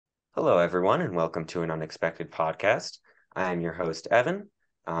Hello, everyone, and welcome to an unexpected podcast. I am your host, Evan.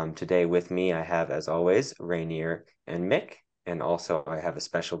 Today with me, I have, as always, Rainier and Mick, and also I have a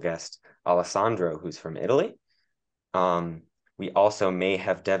special guest, Alessandro, who's from Italy. Um, we also may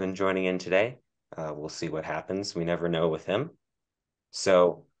have Devin joining in today. We'll see what happens. We never know with him.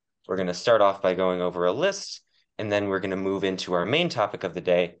 So we're going to start off by going over a list, and then we're going to move into our main topic of the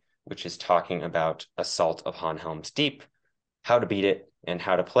day, which is talking about Assault upon Helm's Deep, how to beat it, and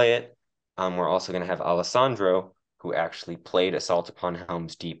how to play it. We're also going to have Alessandro, who actually played Assault Upon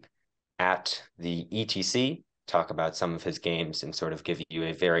Helm's Deep at the ETC, talk about some of his games and sort of give you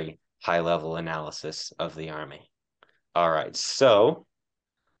a very high-level analysis of the army. All right, so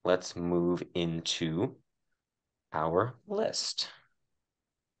let's move into our list.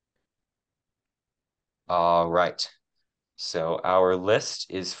 All right, so our list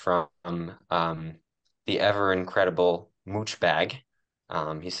is from the ever incredible Mooch Bag.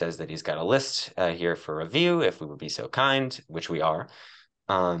 He says that he's got a list here for review, if we would be so kind, which we are.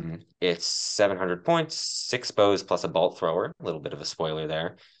 It's 700 points, 6 bows plus a bolt thrower, a little bit of a spoiler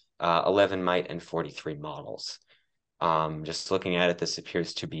there, 11 might and 43 models. Just looking at it, this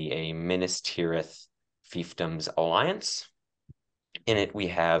appears to be a Minas Tirith Fiefdoms alliance. In it, we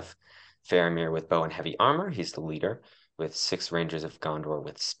have Faramir with bow and heavy armor. He's the leader, with 6 Rangers of Gondor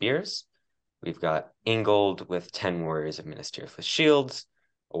with spears. We've got Ingold with 10 warriors of Minas Tirith with shields,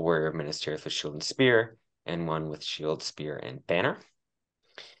 a warrior of Minas Tirith with shield and spear, and 1 with shield, spear, and banner.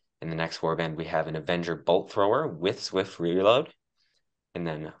 In the next warband, we have an Avenger bolt thrower with swift reload, and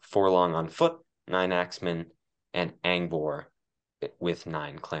then 4 long on foot, 9 axemen, and Angbor with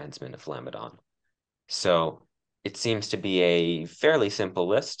 9 clansmen of Lamadon. So it seems to be a fairly simple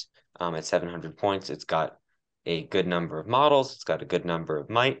list. At 700 points, it's got a good number of models. It's got a good number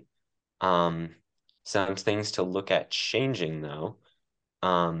of might. Some things to look at changing, though.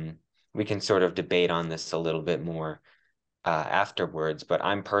 We can sort of debate on this a little bit more afterwards, but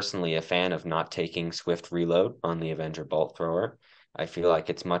I'm personally a fan of not taking swift reload on the Avenger bolt thrower. I feel like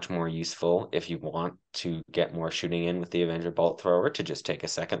it's much more useful if you want to get more shooting in with the Avenger bolt thrower to just take a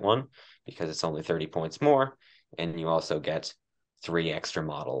second one, because it's only 30 points more, and you also get 3 extra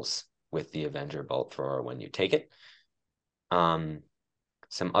models with the Avenger bolt thrower when you take it.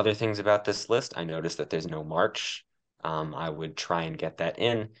 Some other things about this list, I noticed that there's no march. I would try and get that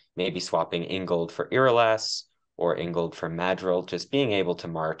in, maybe swapping Ingold for Irolas or Ingold for Madril. Just being able to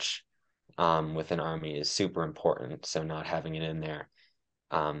march with an army is super important, so not having it in there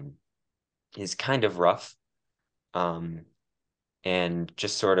is kind of rough. And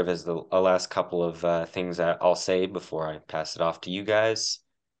just sort of as a last couple of things that I'll say before I pass it off to you guys,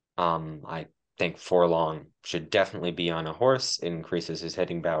 I think Forlong should definitely be on a horse. It increases his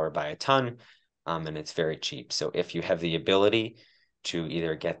hitting power by a ton, and it's very cheap. So if you have the ability to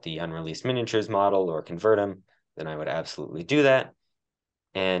either get the unreleased miniatures model or convert them, then I would absolutely do that.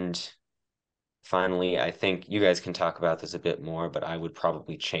 And finally, I think you guys can talk about this a bit more, but I would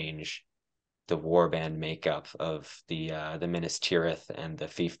probably change the warband makeup of the Minas Tirith and the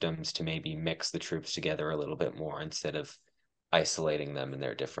fiefdoms to maybe mix the troops together a little bit more instead of isolating them in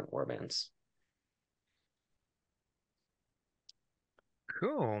their different warbands.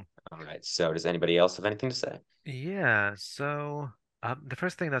 Cool. All right. So does anybody else have anything to say? Yeah, so the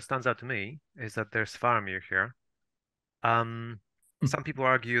first thing that stands out to me is that there's Faramir here. Um, some people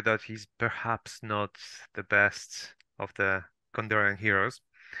argue that he's perhaps not the best of the Gondorian heroes,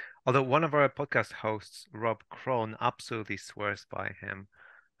 although one of our podcast hosts, Rob Crone, absolutely swears by him.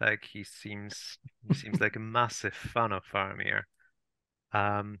 Like he seems like a massive fan of Faramir.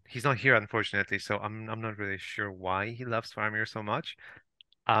 He's not here unfortunately, so I'm not really sure why he loves Faramir so much.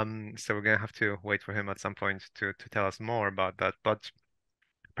 So we're gonna have to wait for him at some point to tell us more about that. But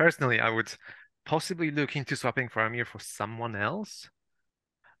personally, I would possibly look into swapping Faramir for someone else.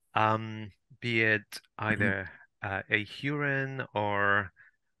 Um, be it either a Huron or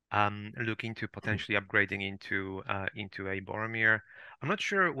look into potentially upgrading into a Boromir. I'm not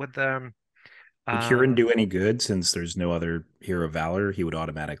sure whether Would Huron um do any good since there's no other hero of valor? He would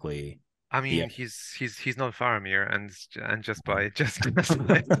automatically I be mean, up. he's not Faramir, and just by just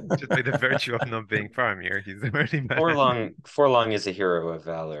by the virtue of not being Faramir, he's already better. Forlong is a hero of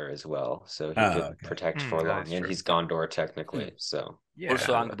valor as well, so he Oh, could okay. protect That is Forlong, and true. he's Gondor Hmm. technically. So,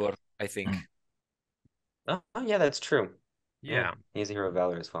 Also Yeah, Angbor, I think. oh yeah, that's true. Yeah, yeah, he's a hero of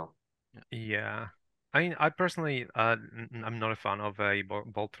valor as well. Yeah. yeah. I mean, I personally, I'm not a fan of a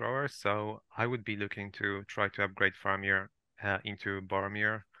bolt thrower, so I would be looking to try to upgrade Faramir into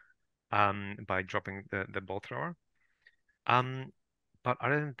Boromir, by dropping the bolt thrower. Um, but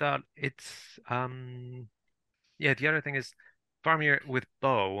other than that, it's yeah. The other thing is Faramir with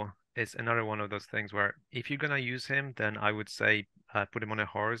bow. is another one of those things where if you're gonna use him, then I would say put him on a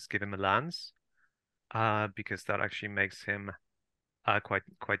horse, give him a lance, because that actually makes him quite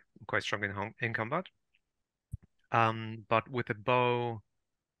strong in combat. But with a bow,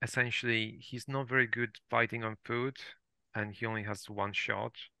 essentially, he's not very good fighting on foot, and he only has one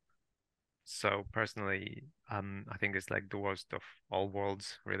shot. So personally, I think it's like the worst of all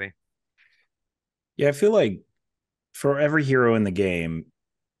worlds, really. Yeah, I feel like for every hero in the game,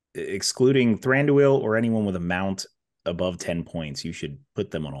 excluding Thranduil or anyone with a mount above 10 points, you should put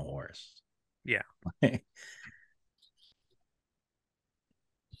them on a horse. Yeah.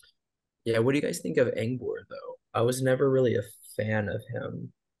 Yeah, what do you guys think of Angbor though? I was never really a fan of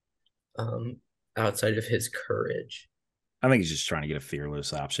him, um, outside of his courage. I think he's just trying to get a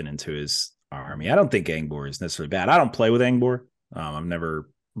fearless option into his army. I don't think Angbor is necessarily bad. I don't play with Angbor. I've never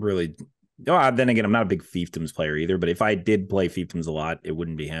really. Oh, then again, I'm not a big fiefdoms player either. But if I did play fiefdoms a lot, it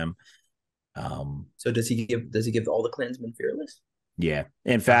wouldn't be him. So does he give all the clansmen fearless? Yeah.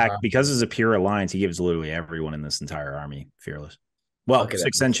 In fact, because it's a pure alliance, he gives literally everyone in this entire army fearless. Well, Okay,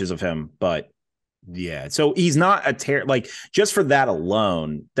 6 inches of him, but yeah. So he's not a like just for that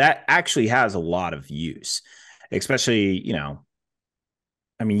alone, that actually has a lot of use, especially,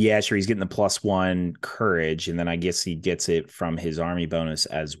 I mean, yeah, sure, he's getting the +1 courage, and then I guess he gets it from his army bonus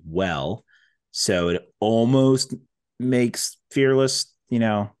as well. So it almost makes fearless,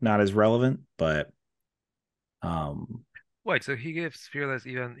 not as relevant, but Wait, so he gives fearless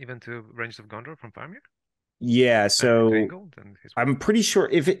even to Rangers of Gondor from Faramir yeah, and to so Ingold and his I'm warriors? pretty sure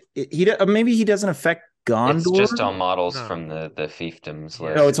if maybe he doesn't affect It's Gondor. just all models No. from the fiefdoms Yeah,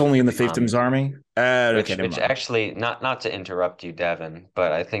 Oh, it's it's list. only just in the the fiefdoms. fiefdoms army. Okay, never Which mind. actually not to interrupt you, Devin,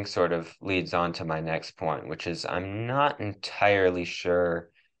 but I think sort of leads on to my next point, which is I'm not entirely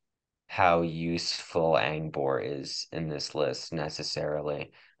sure how useful Angbor is in this list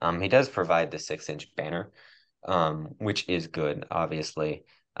necessarily. He does provide the 6-inch banner, which is good, obviously.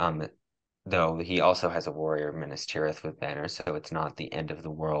 Um, though he also has a warrior of Minas Tirith with banner, so it's not the end of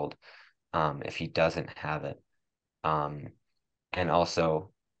the world if he doesn't have it. Um, and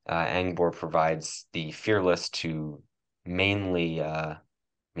also, Angbor provides the fearless to mainly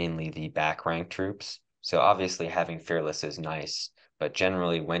mainly the back rank troops. So obviously having fearless is nice, but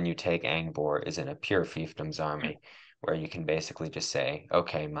generally when you take Angbor is in a pure fiefdoms army, where you can basically just say,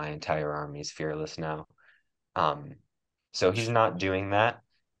 okay, my entire army is fearless now. Um, so he's not doing that,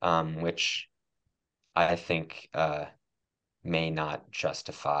 which I think may not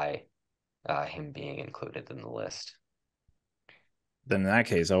justify him being included in the list. Then in that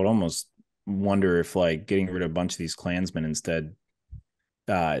case, I would almost wonder if like getting rid of a bunch of these clansmen instead,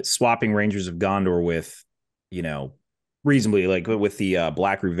 swapping Rangers of Gondor with, reasonably like with the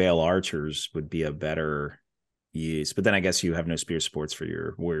Black Veil archers would be a better use. But then I guess you have no spear supports for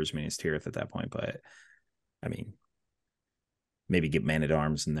your warriors Minas Tirith at that point. But I mean, maybe get man at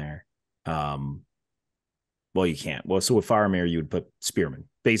arms in there. Well, you can't. Well, so with Faramir, you would put spearmen.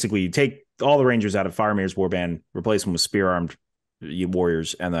 Basically, you take all the Rangers out of Faramir's warband, replace them with spear armed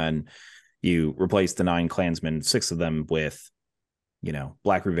warriors, and then you replace the 9 clansmen, 6 of them with,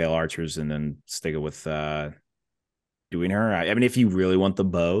 Black Veil archers, and then stick it with doing her. I mean, if you really want the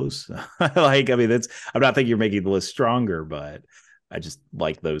bows, I'm not thinking you're making the list stronger, but I just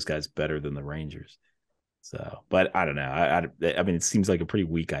like those guys better than the Rangers. So, but I don't know. I mean, it seems like a pretty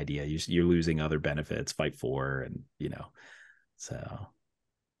weak idea. You're losing other benefits, fight for, and so.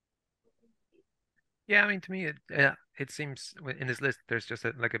 Yeah, I mean, to me, it seems in this list there's just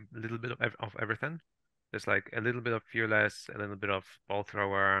like a little bit of everything. There's like a little bit of fearless, a little bit of ball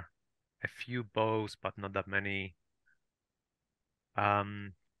thrower, a few bows, but not that many.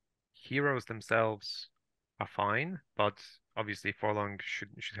 Heroes themselves are fine, but obviously Forlong should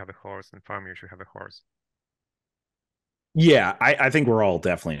have a horse and Faramir should have a horse. Yeah, I think we're all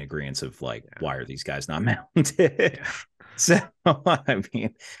definitely in agreement of like, why are these guys not mounted? Yeah. So I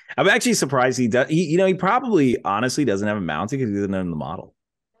mean, I'm actually surprised he does. He probably honestly doesn't have a mounted because he doesn't own the model.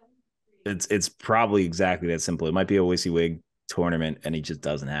 It's probably exactly that simple. It might be a WYSIWYG tournament and he just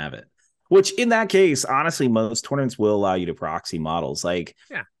doesn't have it. Which in that case, honestly, most tournaments will allow you to proxy models. Like,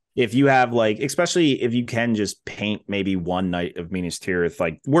 Yeah. if you have like, especially if you can just paint maybe one Knight of Minas Tirith,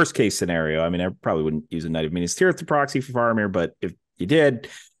 like worst case scenario. I mean, I probably wouldn't use a Knight of Minas Tirith to proxy for Faramir, but if you did,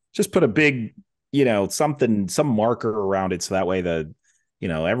 just put a big, some marker around it so that way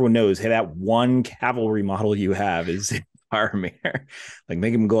everyone knows, hey, that one cavalry model you have is Faramir. Like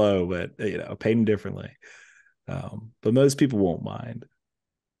make him glow, but paint him differently. But most people won't mind.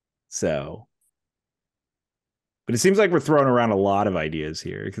 So, but it seems like we're throwing around a lot of ideas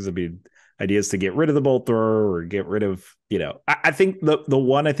here because I mean, ideas to get rid of the bolt thrower or get rid of, I think the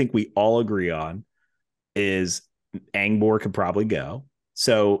one I think we all agree on is Angbor could probably go.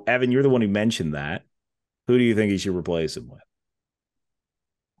 So, Evan, you're the one who mentioned that. Who do you think he should replace him with?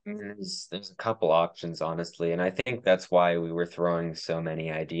 There's a couple options, honestly, and I think that's why we were throwing so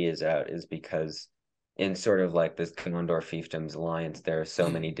many ideas out, is because in sort of like this Condor Fiefdoms alliance, there are so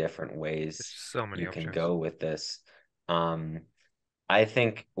many different There's ways so many you can options. go with this. Um, I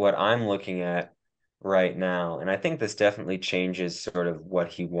think what I'm looking at right now, and I think this definitely changes sort of what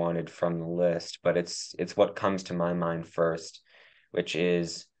he wanted from the list, but it's what comes to my mind first, which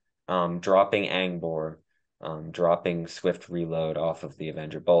is dropping Angbor, dropping Swift Reload off of the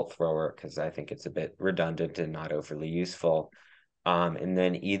Avenger Bolt Thrower, because I think it's a bit redundant and not overly useful. And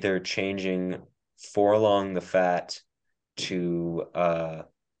then either changing Forlong the Fat to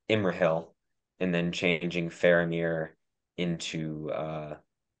Imrahil, and then changing Faramir into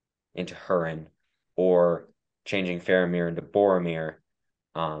Hurin, or changing Faramir into Boromir,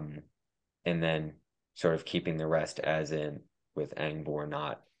 um, and then sort of keeping the rest as in, with Angbor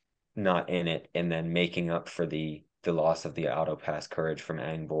not in it, and then making up for the loss of the auto pass courage from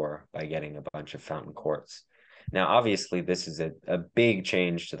Angbor by getting a bunch of Fountain Courts. Now, obviously, this is a big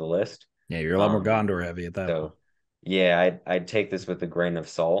change to the list. Yeah, you're a lot more Gondor heavy at that point. So yeah, I'd take this with a grain of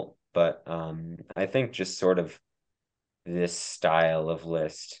salt, but I think just sort of this style of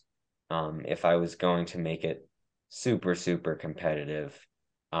list, if I was going to make it super, super competitive,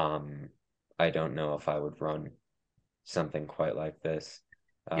 um, I don't know if I would run something quite like this.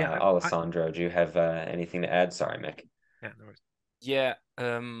 Yeah, Alessandro, do you have anything to add? Sorry, Mick. yeah, no worries. Yeah,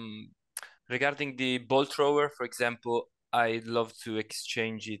 regarding the ball thrower, for example, I'd love to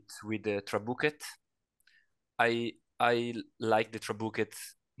exchange it with the Trabucket. I like the Trabucket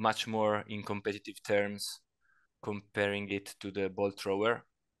much more in competitive terms, comparing it to the ball thrower.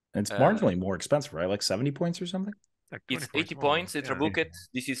 It's marginally more expensive, right? Like 70 points or something? Like It's 20 80 more, points, the yeah. Trabucket.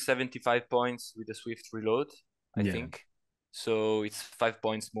 This is 75 points with a swift reload, I Yeah. think. So it's 5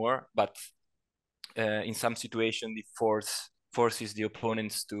 points more, but in some situation it forces the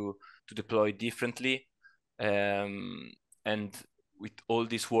opponents to deploy differently. And with all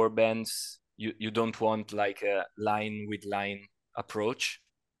these war bands, you don't want like a line with line approach,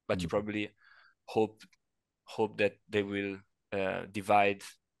 but you probably hope that they will divide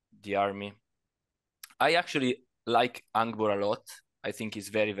the army. I actually like Angbor a lot. I think he's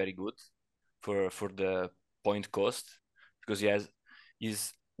very, very good for the point cost, because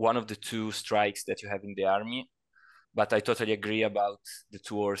he's one of the two strikes that you have in the army. But I totally agree about the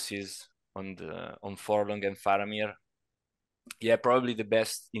two horses on Forlong and Faramir. Yeah, probably the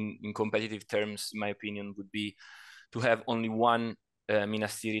best in competitive terms, in my opinion, would be to have only one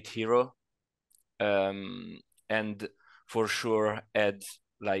Minas Tirith hero, and for sure add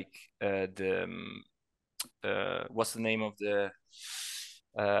like what's the name of the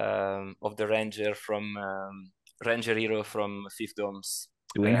ranger from ranger hero from Fiefdoms?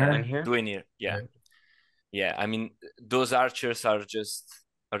 Duinher? Duinher, yeah. Yeah, I mean, those archers are just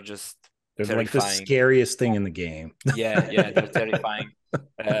They're terrifying. like the scariest thing in the game. Yeah, they're terrifying.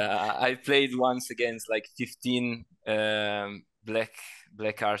 I played once against like 15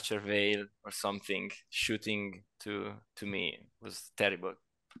 black archer veil or something shooting to me. It was terrible.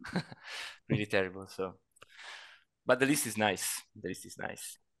 Really terrible. So, but the list is nice. The list is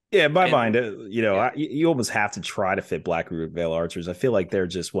nice. Yeah, in my mind, you almost have to try to fit Black Uruk Veil archers. I feel like they're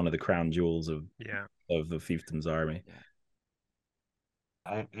just one of the crown jewels of the Fiefdoms army. Yeah.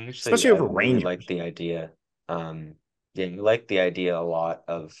 I actually, especially over really rangers. like the idea. Yeah, you like the idea a lot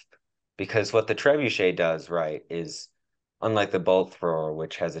of, because what the trebuchet does, right, is unlike the bolt thrower,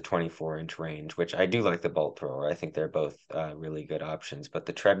 which has a 24-inch range, which I do like the bolt thrower. I think they're both really good options, but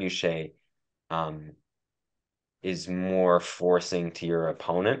the trebuchet is more forcing to your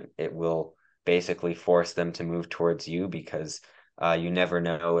opponent. It will basically force them to move towards you, because you never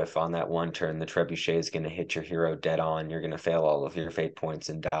know if on that one turn the trebuchet is going to hit your hero dead on. You're going to fail all of your fate points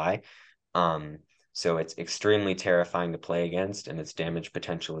and die. So it's extremely terrifying to play against, and its damage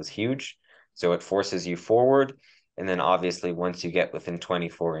potential is huge. So it forces you forward, and then obviously once you get within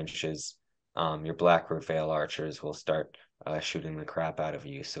 24 inches, your Black Root Veil archers will start shooting the crap out of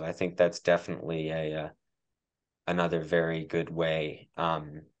you. So I think that's definitely another very good way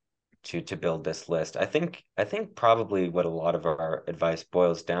to build this list. I think probably what a lot of our advice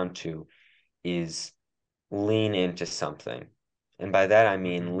boils down to is lean into something. And by that I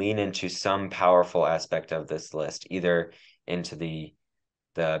mean lean into some powerful aspect of this list, either into the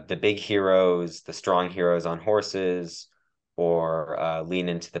big heroes, the strong heroes on horses, or lean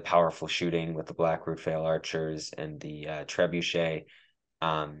into the powerful shooting with the Black Root Veil archers and the trebuchet.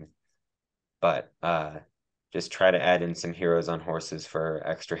 but just try to add in some heroes on horses for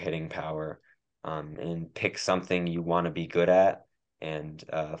extra hitting power, and pick something you want to be good at and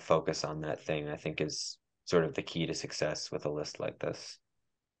focus on that thing, I think is sort of the key to success with a list like this.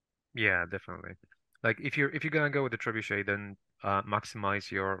 Yeah, definitely. Like if you're gonna go with the trebuchet, then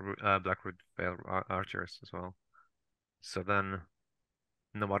maximize your Blackroot Vale archers as well. So then,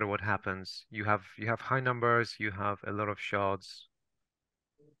 no matter what happens, you have high numbers, you have a lot of shots.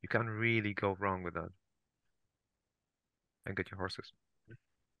 You can't really go wrong with that. And get your horses.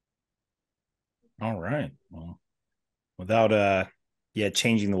 All right. Well, without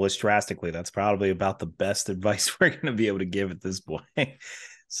changing the list drastically, that's probably about the best advice we're going to be able to give at this point.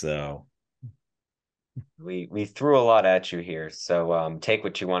 So we threw a lot at you here, so take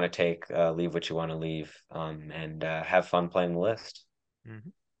what you want to take, leave what you want to leave, and have fun playing the list. Mm-hmm.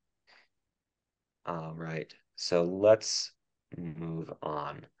 All right, so let's move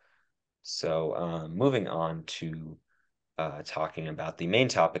on. So moving on to talking about the main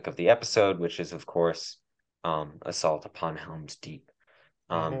topic of the episode, which is, of course, Assault upon Helm's Deep.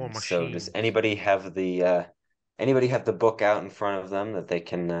 More So does machines. anybody have the book out in front of them that they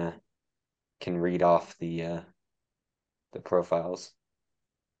can read off the profiles?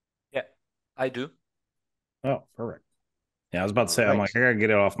 Yeah, I do. oh, perfect. Yeah, I was about to All say, I'm right. like, I gotta get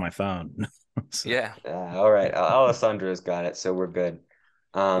it off my phone. So, Yeah. All right. Alessandro's got it, so we're good.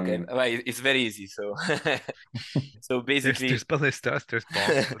 Okay. Well, it's very easy. So, so basically, There's ballistas, there's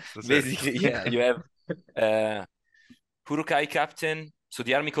bombs. That's it. basically, yeah, you have Uruk Hai captain. So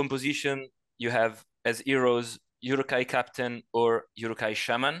the army composition you have as heroes Uruk Hai captain or Uruk Hai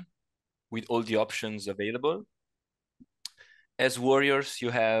shaman, with all the options available. As warriors,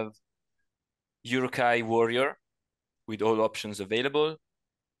 you have Uruk Hai warrior with all options available.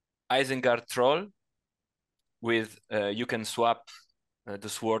 Isengard troll with you can swap the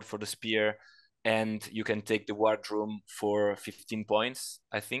sword for the spear, and you can take the ward room for 15 points,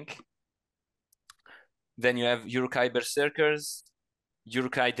 I think. Then you have Uruk Hai berserkers,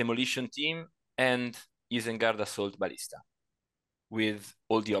 Uruk Hai demolition team, and Isengard assault ballista with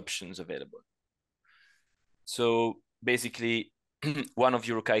all the options available. So basically, one of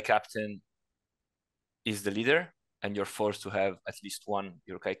Uruk Hai captain is the leader, and you're forced to have at least one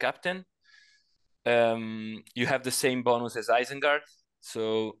Uruk Hai captain. You have the same bonus as Isengard,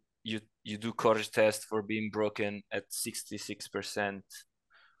 so you do courage test for being broken at 66%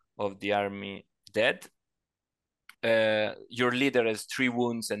 of the army dead. Your leader has 3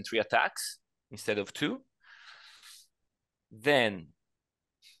 wounds and 3 attacks instead of 2. Then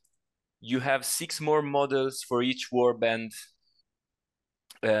you have 6 more models for each warband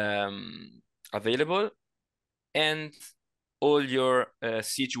available, and all your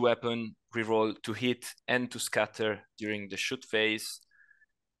siege weapon reroll to hit and to scatter during the shoot phase,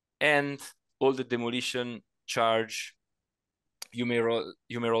 and all the demolition charge you may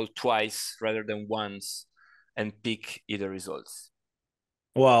roll twice rather than once and pick either results.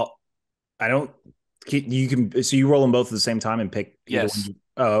 well, I don't. You can so you roll them both at the same time and pick either Yes. one.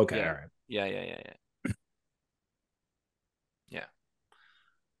 Oh, okay, Yeah. all right. Yeah.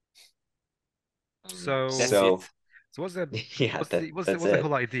 So That's So it. So what's the yeah, that's the it.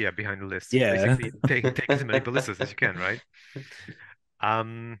 whole idea behind the list? Yeah. Basically, take as many ballistas as you can, right?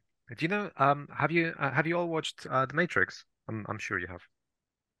 Um, do you know? Have you all watched The Matrix? I'm sure you have,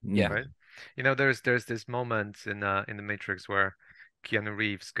 Yeah. No. right? You know, there's this moment in The Matrix where Keanu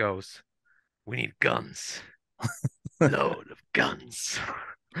Reeves goes, "We need guns, load of guns."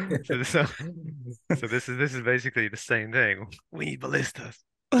 So, so so this is basically the same thing. We need ballistas,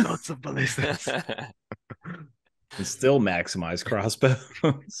 lots of ballistas. And still maximize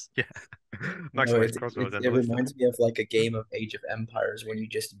crossbows. Yeah, No, maximize crossbows and it ballista. reminds me of like a game of Age of Empires when you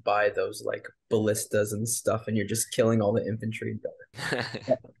just buy those like ballistas and stuff and you're just killing all the infantry.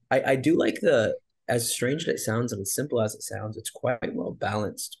 I do like as strange as it sounds and as simple as it sounds, it's quite well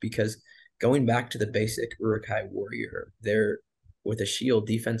balanced because going back to the basic Uruk Hai warrior, they're with a shield,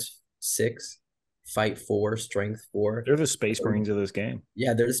 defense 6, fight 4, strength 4. They're the Space Marines of this game.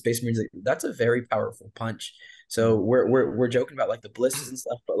 Yeah, they're the Space Marines. That's a very powerful punch. So we're joking about like the ballistas and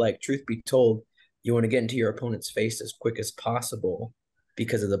stuff, but like truth be told, you want to get into your opponent's face as quick as possible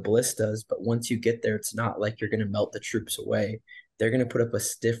because of the ballistas. But once you get there, it's not like you're going to melt the troops away. They're going to put up a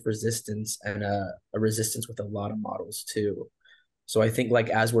stiff resistance and a resistance with a lot of models too. So I think like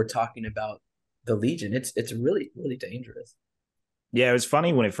as we're talking about the Legion, it's really really dangerous. Yeah, it was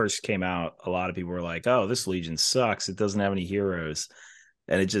funny when it first came out. A lot of people were like, "Oh, this Legion sucks. It doesn't have any heroes."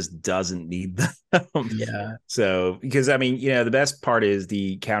 And it just doesn't need them. Yeah. So, because I mean, the best part is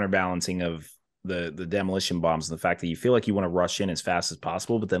the counterbalancing of the demolition bombs and the fact that you feel like you want to rush in as fast as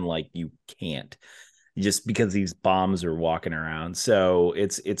possible, but then like you can't just because these bombs are walking around. So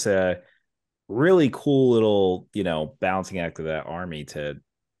it's a really cool little, balancing act of that army to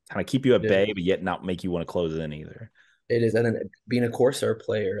kind of keep you at bay, but yet not make you want to close in either. It is, and then being a Corsair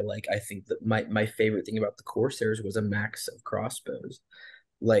player, like I think that my favorite thing about the Corsairs was a max of crossbows.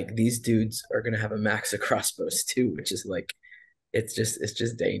 Like these dudes are gonna have a max of crossbows too, which is like it's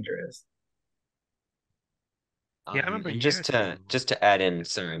just dangerous. Yeah, I remember And years ago. just to add in,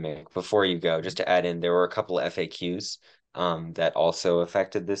 sorry, Mick, before you go, just to add in, there were a couple of FAQs that also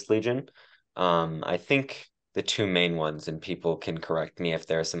affected this legion. I think the two main ones, and people can correct me if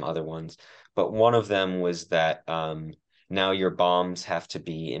there are some other ones, but one of them was that now your bombs have to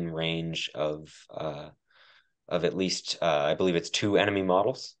be in range of at least I believe it's two enemy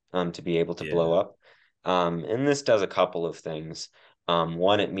models to be able to blow up. And this does a couple of things.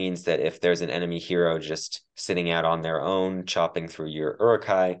 One, it means that if there's an enemy hero just sitting out on their own, chopping through your Uruk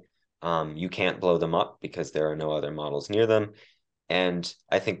Hai, you can't blow them up because there are no other models near them. And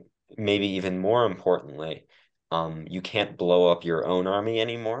I think maybe even more importantly, you can't blow up your own army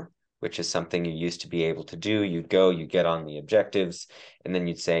anymore, which is something you used to be able to do. You'd go, you get on the objectives, and then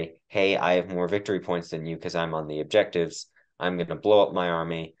you'd say, hey, I have more victory points than you because I'm on the objectives. I'm going to blow up my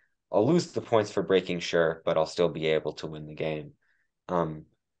army. I'll lose the points for breaking, sure, but I'll still be able to win the game.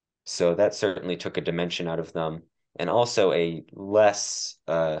 So that certainly took a dimension out of them. And also a less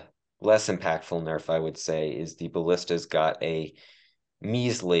impactful nerf, I would say, is the ballistas got a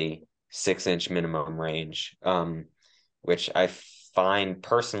measly 6-inch minimum range, which I find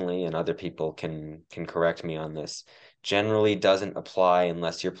personally, and other people can correct me on this, generally doesn't apply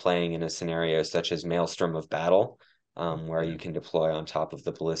unless you're playing in a scenario such as Maelstrom of Battle, where you can deploy on top of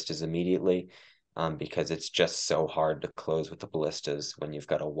the ballistas immediately, because it's just so hard to close with the ballistas when you've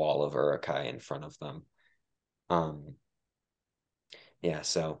got a wall of Uruk Hai in front of them. Yeah,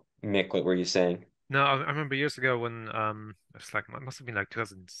 so Mick, what were you saying? No, I remember years ago when it's like it must have been like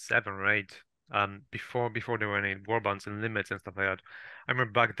 2007 or 8, before there were any warbands and limits and stuff like that. I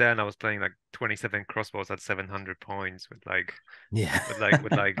remember back then I was playing like 27 crossbows at 700 points with like Yeah. I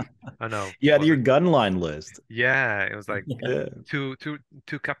don't know, You had was your it? gun line list. Yeah, it was like Yeah.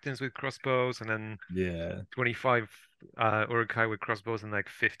 two captains with crossbows and then Yeah. 25 Uruk Hai with crossbows and like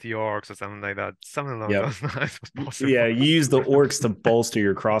 50 orcs or something like that. Something along Yep. those lines was possible. Yeah, you use the orcs to bolster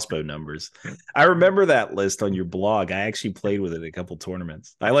your crossbow numbers. I remember that list on your blog. I actually played with it a couple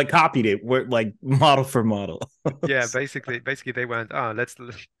tournaments. I like copied it, like model for model. Yeah, basically they went, oh, let's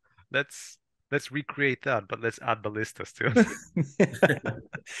let's recreate that, but let's add ballistas to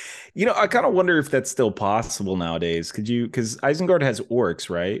it. I kind of wonder if that's still possible nowadays. Because Isengard has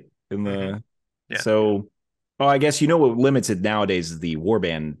orcs, right? In the Yeah. So, I guess what limits it nowadays is the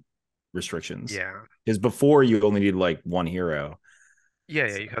warband restrictions. Yeah. Because before you only needed like one hero. Yeah,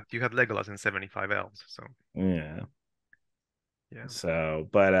 you had Legolas and 75 elves, so Yeah. yeah. So,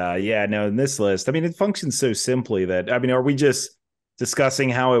 but yeah, no, in this list, I mean, it functions so simply that, I mean, are we just discussing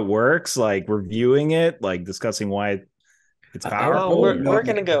how it works, like reviewing it, like discussing why it's Well, powerful? we're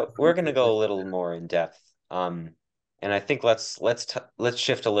gonna go a little more in depth. And I think let's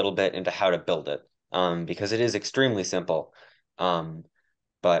shift a little bit into how to build it. Because it is extremely simple.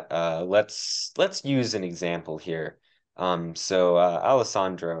 But let's use an example here. So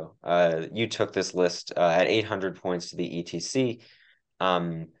Alessandro, you took this list at 800 points to the ETC.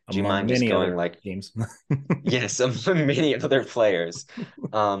 Do you Among mind just many going other like, games. yes, among many other players.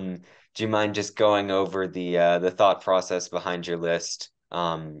 Do you mind just going over the thought process behind your list,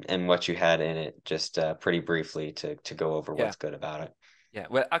 and what you had in it, just pretty briefly to go over Yeah. what's good about it? Yeah,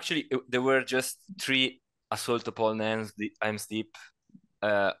 well, actually, there were just 3 assault opponents, Ims Deep,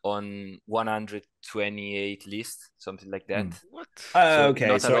 on 128 lists, something like that. What? So Okay,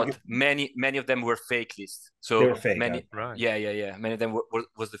 not a so lot. Many of them were fake lists. they So were fake. many, Right. yeah. Many of them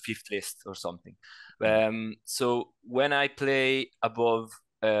was the 5th list or something. So when I play above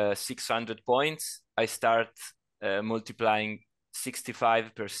 600 points, I start multiplying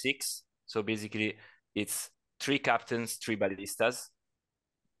 65 per 6. So basically, it's 3 captains, 3 ballistas,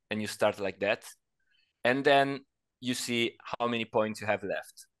 and you start like that, and then you see how many points you have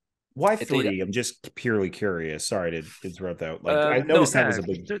left. Why 3? I'm just purely curious. Sorry to interrupt that. Like, I No, noticed that was a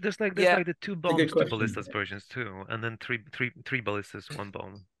big. There's like Yeah. the 2 good bombs, 2 question. ballistas versions too, and then three ballistas, 1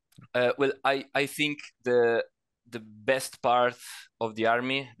 bomb. Well, I think the best part of the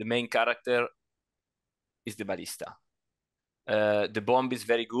army, the main character, is the ballista. The bomb is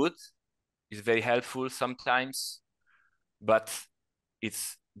very good, is very helpful sometimes, but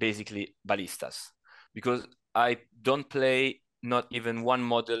it's basically ballistas, because I don't play not even one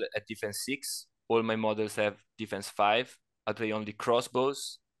model at defense 6. all my models have defense 5. I'll play only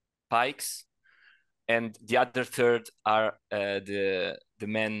crossbows, pikes, and the other third are the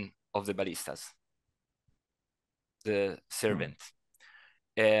men of the ballistas, the servant.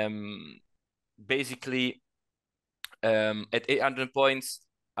 Basically, at 800 points,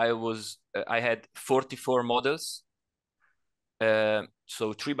 I had 44 models.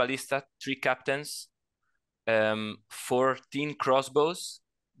 So 3 ballista, 3 captains, 14 crossbows,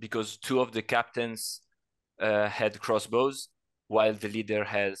 because 2 of the captains had crossbows, while the leader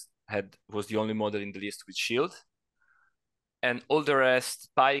was the only model in the list with shield. And all the rest,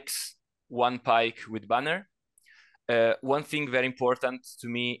 pikes, 1 pike with banner. One thing very important to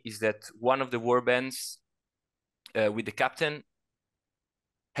me is that one of the warbands with the captain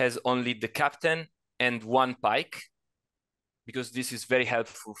has only the captain and 1 pike, because this is very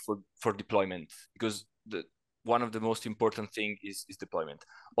helpful for deployment, because one of the most important thing is deployment.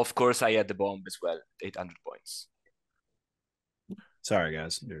 Of course, I had the bomb as well, 800 points. Sorry,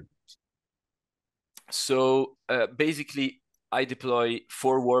 guys. So basically, I deploy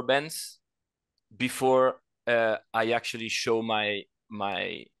 4 warbands before I actually show my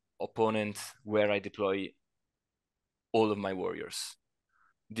opponent where I deploy all of my warriors.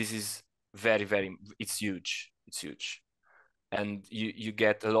 This is it's huge. It's huge. And you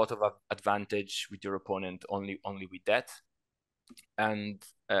get a lot of advantage with your opponent only with that. And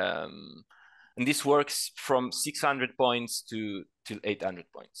this works from 600 points to 800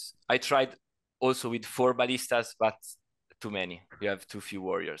 points. I tried also with 4 ballistas, but too many. You have too few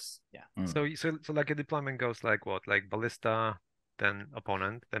warriors. Yeah. So like a deployment goes like what? Like ballista, then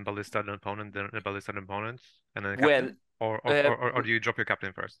opponent, then ballista, then opponent, then ballista, then opponent, and then captain? Or do you drop your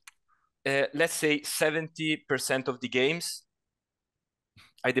captain first? Let's say 70% of the games,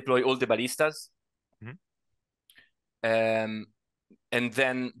 I deploy all the ballistas. And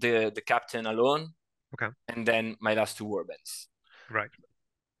then the captain alone. Okay. And then my last 2 warbands. Right.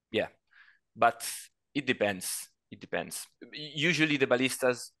 Yeah. But it depends. Usually the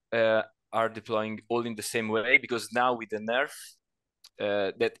ballistas are deploying all in the same way, because now with the nerf,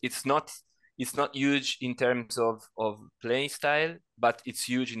 that it's not huge in terms of play style, but it's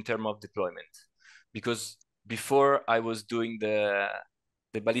huge in terms of deployment. Because before I was doing the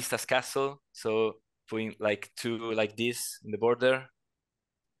ballistas castle, so putting like 2 like this in the border,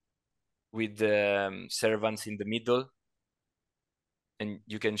 with the servants in the middle, and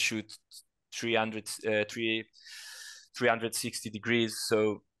you can shoot 360 degrees.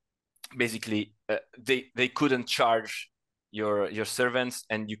 So basically, they couldn't charge your servants,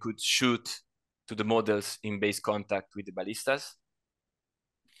 and you could shoot to the models in base contact with the ballistas.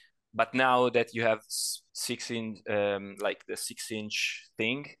 But now that you have 6-inch, like the 6-inch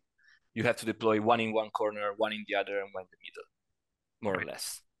thing, you have to deploy 1 in one corner, 1 in the other, and 1 in the middle, more or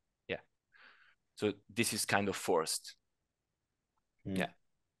less. Yeah. So this is kind of forced. Yeah.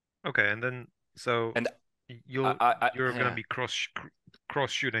 Okay, and then you're gonna be cross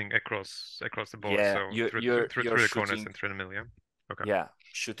shooting across the board, yeah, so you're through the shooting, corners and through the middle. Yeah. Okay. Yeah,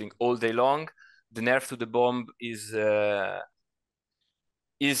 shooting all day long. The nerf to the bomb is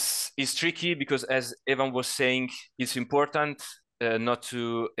tricky, because, as Evan was saying, it's important not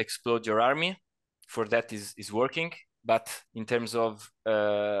to explode your army. For that is working. But in terms of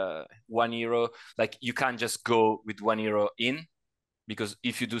 1 hero, like, you can't just go with 1 hero in, because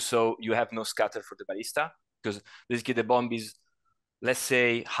if you do so, you have no scatter for the ballista, because basically the bomb is, let's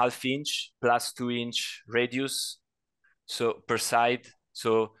say, 1/2 inch plus 2-inch radius, so per side.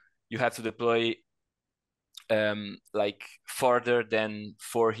 So you have to deploy like farther than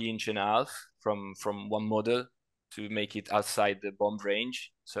 4.5 inches from one model to make it outside the bomb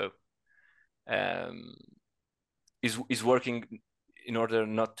range. So is working in order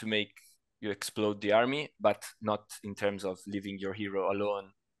not to make you explode the army, but not in terms of leaving your hero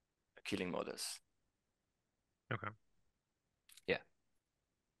alone killing models. Okay. Yeah.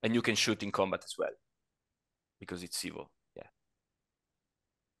 And you can shoot in combat as well, because it's civil. Yeah.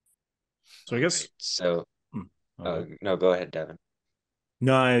 So I guess so. No, go ahead, Devin.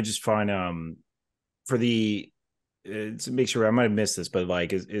 No, I just find for the to make sure, I might have missed this, but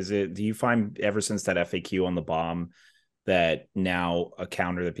like, is it, do you find ever since that FAQ on the bomb that now a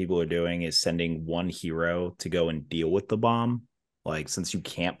counter that people are doing is sending 1 hero to go and deal with the bomb, like, since you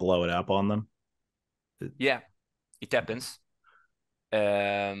can't blow it up on them? Yeah, it happens.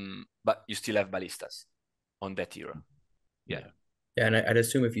 But you still have ballistas on that hero. Yeah. Yeah, and I'd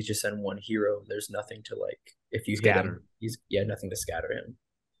assume if you just send 1 hero, there's nothing to, like, if you Scatter. hit him, nothing to scatter him.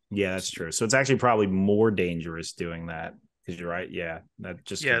 Yeah, that's true. So it's actually probably more dangerous doing that, because you're right. Yeah, that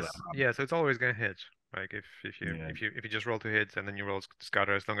just yes, yeah. So it's always gonna hit. Like if you just roll 2 hits and then you roll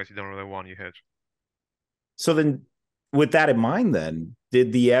scatter, as long as you don't roll a 1, you hit. So then, with that in mind, then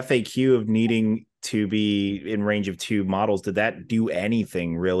did the FAQ of needing to be in range of 2 models, did that do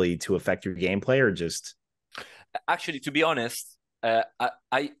anything really to affect your gameplay, or just? Actually, to be honest,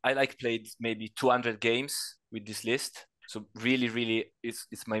 I like played maybe 200 games with this list. So really,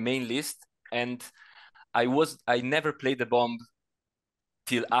 it's my main list, and I never played the bomb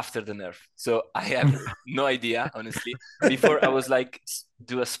till after the nerf. So I have no idea, honestly. Before I was like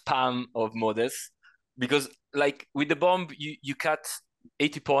do a spam of models, because like with the bomb you cut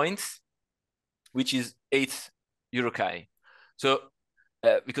 80 points, which is 8 Uruk Hai. So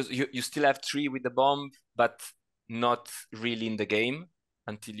because you still have 3 with the bomb, but not really in the game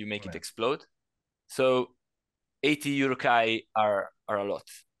until you make it explode. So 80 Uruk Hai are a lot.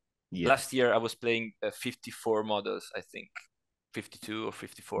 Yeah. Last year I was playing 54 models, I think 52 or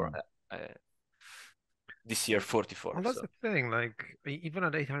 54. This year 44. Well, that's So. the thing. Like, even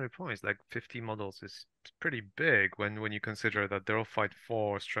at 800 points, like 50 models is pretty big when you consider that they're all fight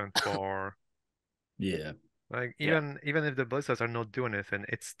 4, strength 4. Yeah. Like, even if the ballistas are not doing anything,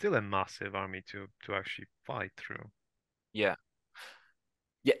 it's still a massive army to actually fight through. Yeah.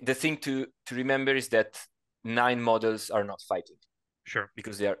 The thing to remember is that 9 models are not fighting. Sure.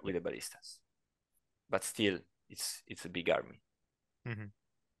 Because they are with the ballistas. But still, it's a big army. Mm-hmm.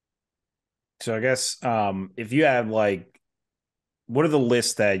 So I guess if you have like, what are the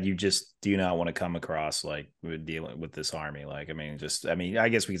lists that you just do not want to come across, like with dealing with this army? Like, I mean, I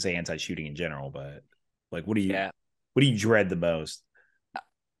guess we could say anti-shooting in general, but like, what do you dread the most?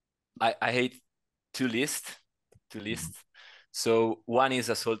 I hate 2 lists. So one is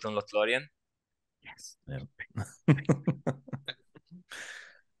Assault on Lothlorien. Yes. Yeah.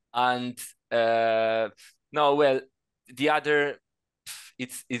 And no, well, the other,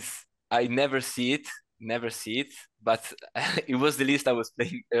 it's I never see it, but it was the list I was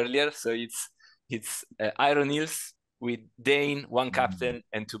playing earlier. So it's Iron Eels with Dane, 1 captain,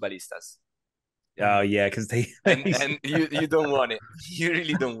 and 2 ballistas. Oh yeah, because and you don't want it. You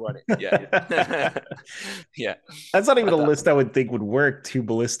really don't want it. Yeah. Yeah. That's not even But, a list I would think would work. 2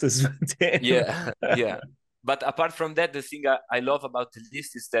 ballistas. yeah. But apart from that, the thing I love about the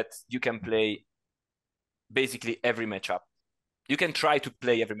list is that you can play basically every matchup. You can try to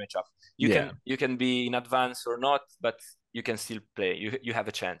play every matchup. You can be in advance or not, but you can still play. You have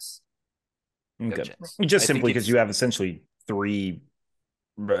a chance. Okay. Just simply because you have essentially 3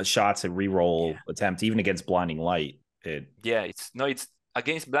 shots at reroll attempt, even against blinding light. It's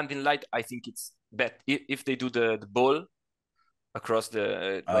against blinding light. I think it's bet if they do the ball across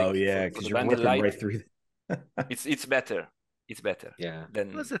the because you're working light, right through. it's better. It's better. Yeah. Well,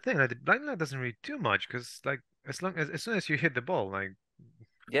 that's the thing. Like, the blinding light doesn't really do much because, like, as soon as you hit the ball, like,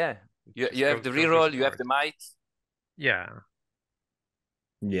 you have the reroll, you have the might. Yeah.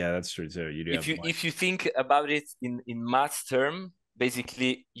 Yeah, that's true too. You do. If you think about it in math term,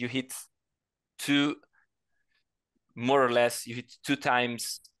 basically you hit 2, more or less, you hit 2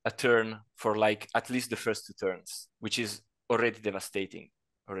 times a turn for like at least the first 2 turns, which is already devastating.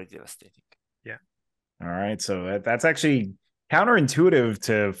 Yeah. All right, so that's actually counterintuitive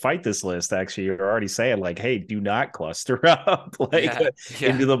to fight this list. Actually, you're already saying like, hey, do not cluster up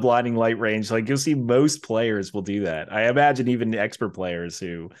into the blinding light range. Like, you'll see most players will do that. I imagine even expert players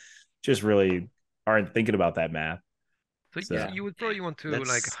who just really aren't thinking about that math. So you would probably want to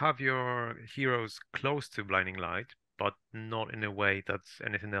like have your heroes close to blinding light, but not in a way that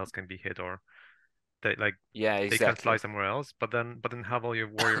anything else can be hit, or they they can fly somewhere else. But then have all your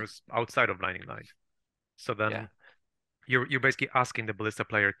warriors outside of blinding light. So then you're basically asking the ballista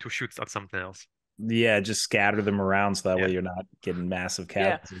player to shoot at something else. Yeah, just scatter them around so that way you're not getting massive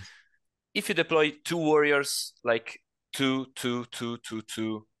casualties. If you deploy 2 warriors, like 2,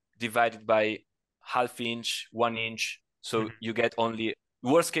 divided by half inch, 1 inch, so you get only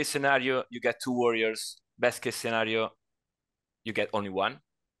worst case scenario, you get 2 warriors. Best case scenario, you get only 1.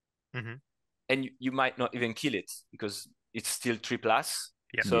 And you might not even kill it because it's still 3+.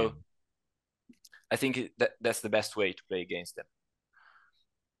 So I think that's the best way to play against them.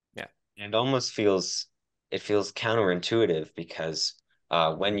 Yeah. And almost feels counterintuitive because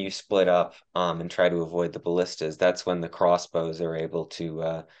when you split up and try to avoid the ballistas, that's when the crossbows are able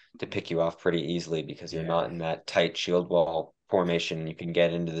to pick you off pretty easily because you're not in that tight shield wall formation. You can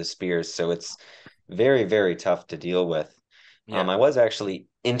get into the spears, so it's very, very tough to deal with. I was actually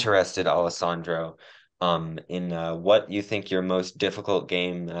interested, Alessandro, in what you think your most difficult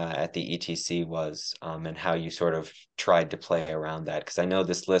game at the ETC was, and how you sort of tried to play around that. Because I know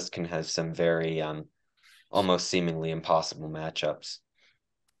this list can have some very almost seemingly impossible matchups.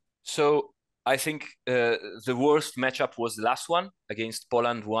 So I think the worst matchup was the last one against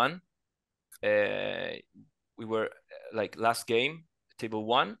Poland 1. we were like last game, table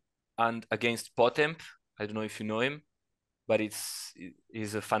 1, and against Potemp. I don't know if you know him, but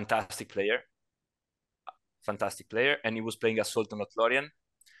he's a fantastic player, and he was playing Assault on Lothlorien,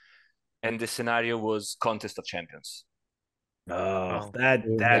 and the scenario was Contest of Champions. Oh, Oh.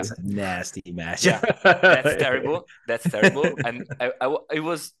 that's a nasty match. Yeah, that's terrible. That's terrible. And it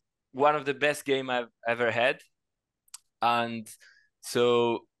was one of the best game I've ever had. And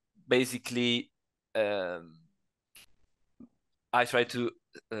so basically, I tried to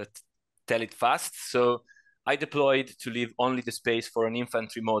tell it fast. So I deployed to leave only the space for an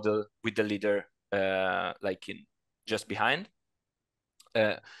infantry model with the leader like in just behind.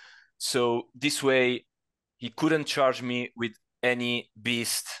 So this way, he couldn't charge me with any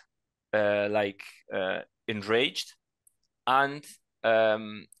beast like enraged, and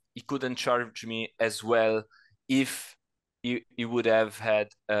he couldn't charge me as well if he would have had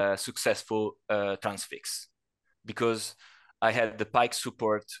a successful transfix, because I had the pike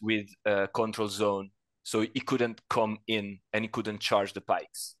support with control zone, so he couldn't come in and he couldn't charge the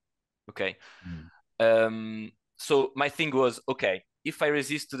pikes. Okay. So my thing was, okay, if I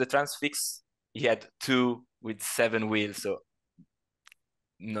resist to the transfix, he had 2 with 7 wheels, so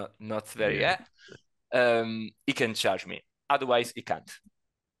not very. He can charge me. Otherwise, he can't.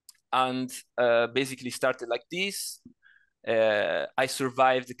 And basically started like this. I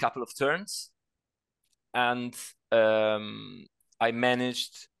survived a couple of turns, and I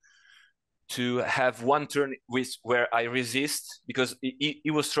managed to have one turn where I resist, because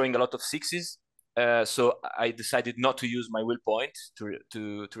he was throwing a lot of 6s. So I decided not to use my will point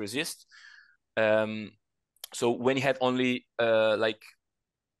to resist. So when he had only like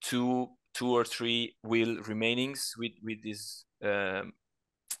two or 3 will remainings with these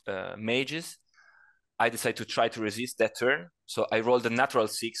mages, I decided to try to resist that turn. So I rolled a natural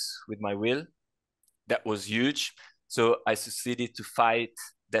 6 with my will. That was huge. So I succeeded to fight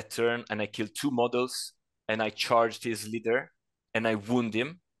that turn, and I killed 2 models, and I charged his leader, and I wounded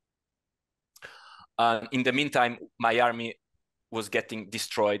him. In the meantime, my army was getting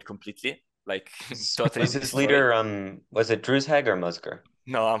destroyed completely, like totally Was his destroyed. leader, was it Druzhag or Musgur?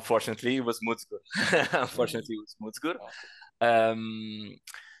 No, unfortunately, it was Mutzgur. Unfortunately, it was Mutzgur.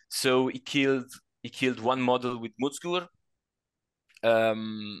 So he killed 1 model with Mutzgur,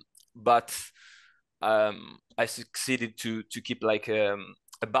 but I succeeded to keep like a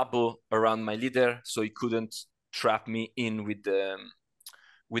bubble around my leader, so he couldn't trap me in with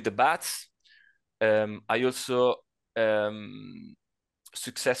the bats. I also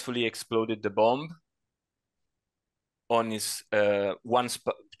successfully exploded the bomb on his 2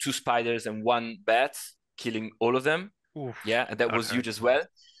 spiders and 1 bat, killing all of them. Oof, yeah, and that was hurt. huge as well.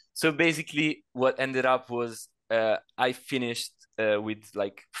 So basically, what ended up was I finished with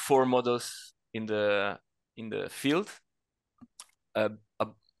like 4 models in the field,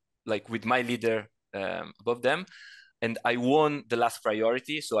 like with my leader above them, and I won the last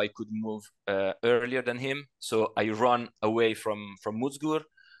priority, so I could move earlier than him. So I run away from Mutzgur,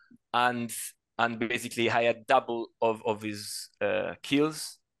 and basically I had double of his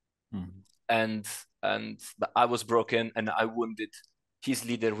kills, and but I was broken, and I wounded his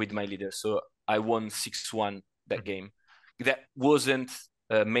leader with my leader, so I won 6-1 that game. That wasn't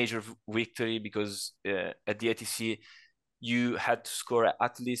a major victory, because at the ATC you had to score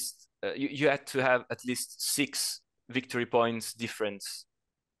at least you had to have at least 6 victory points difference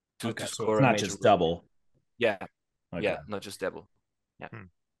to So score it's a not major just win. double. Yeah, Okay. yeah, not just double. Yeah. Hmm.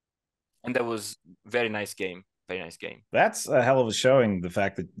 And that was very nice game. Very nice game. That's a hell of a showing. The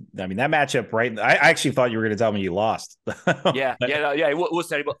fact that, I mean, that matchup, right? I actually thought you were going to tell me you lost. Yeah, it was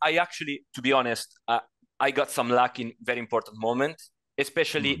terrible. I actually, to be honest, I got some luck in very important moment,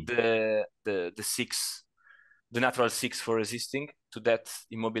 especially the 6, the natural 6 for resisting to that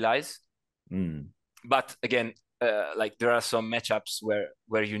immobilize. But again, like there are some matchups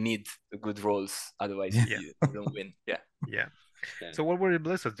where you need good rolls, otherwise you don't win. Yeah. Yeah. So what were the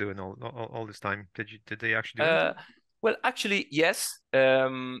Blizzards doing all this time? Did they actually do anything? Well, actually, yes.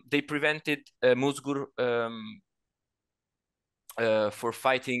 They prevented Musgur for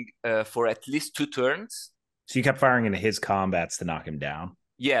fighting for at least 2 turns. So you kept firing into his combats to knock him down.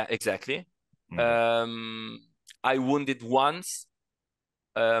 Yeah, exactly. I wounded once,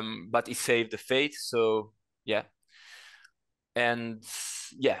 but he saved the fate. So yeah, and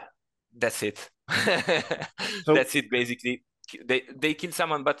yeah, that's it. That's it basically. They killed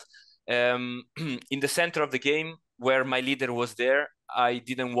someone, but in the center of the game where my leader was there, I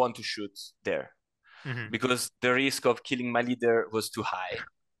didn't want to shoot there because the risk of killing my leader was too high.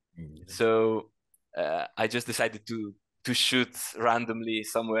 So I just decided to shoot randomly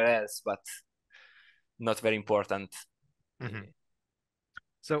somewhere else, but not very important.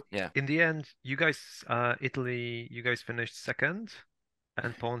 So yeah, in the end, you guys, Italy, you guys finished second,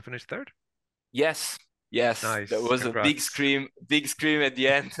 and Poland finished third. yes, Nice, there was a congrats. big scream at the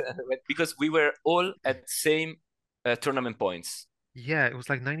end because we were all at same tournament points. Yeah, it was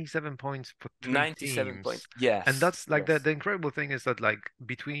like 97 points for 3 97 teams. points. Yes. And that's like yes. the incredible thing is that like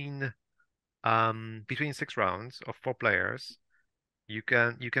between 6 rounds of 4 players, you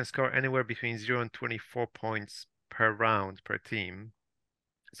can score anywhere between 0 and 24 points per round per team.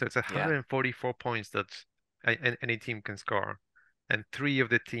 So it's Yeah. 144 points that any team can score. And 3 of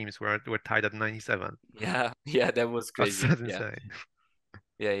the teams were tied at 97. Yeah, that was crazy. That's Yeah. insane.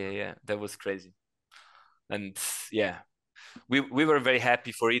 Yeah, that was crazy. And yeah, we were very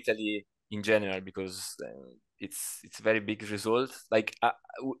happy for Italy in general because it's a very big result. Like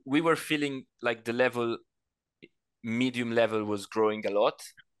we were feeling like the level, medium level, was growing a lot,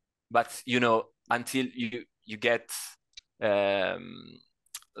 but until you get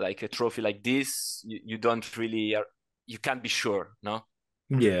like a trophy like this, you don't really you can't be sure, no.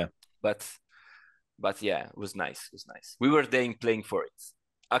 Yeah. But yeah, it was nice. We were there playing for it.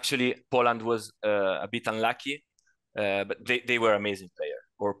 Actually, Poland was a bit unlucky, but they were amazing player,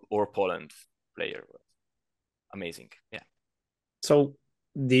 or Poland player was amazing. Yeah. So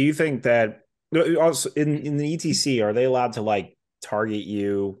do you think that also in the ETC, are they allowed to like target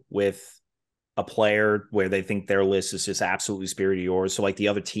you with a player where they think their list is just absolutely superior to yours? So like the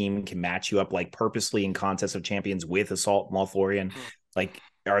other team can match you up like purposely in Contest of Champions with Assault Malthorian. Like,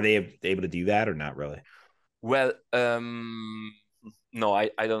 are they able to do that or not really? Well, no,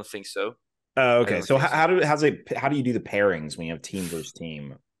 I don't think so. Oh, I okay. don't So think so. how do you do the pairings when you have team versus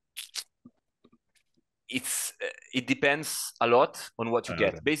team? It depends a lot on what you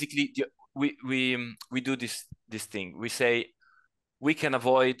get. Okay. Basically, we do this thing. We say we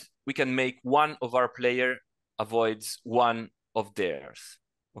can make one of our player avoids one of theirs.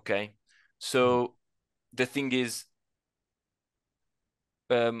 Okay, so the thing is,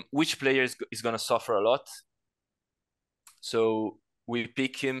 which player is gonna suffer a lot. So we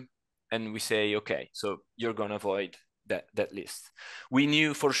pick him and we say, okay, so you're gonna avoid that list. We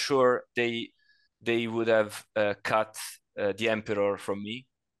knew for sure they would have cut the Emperor from me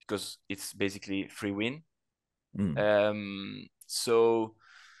because it's basically free win. So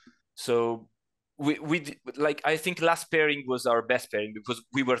we like, I think last pairing was our best pairing because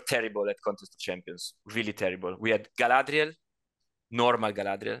we were terrible at Contest of Champions, really terrible. We had Galadriel, normal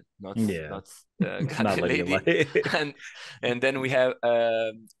Galadriel, not Not Galadriel like lady, and then we have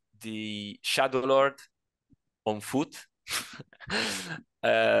the Shadow Lord on foot,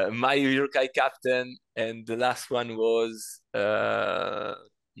 my Uruk Hai captain, and the last one was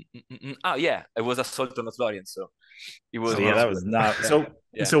yeah, it was Assault on Lothlorien, so it was So yeah, that was not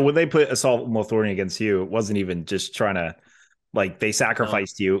so when they put Assault Malthorian against you, it wasn't even just trying to like they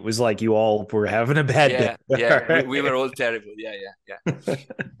sacrificed you. It was like you all were having a bad day. We were all terrible.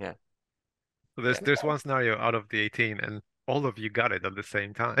 Yeah. So there's one scenario out of the 18 and all of you got it at the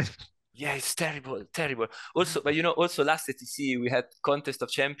same time. Yeah, it's terrible. Also, but also last ATC we had Contest of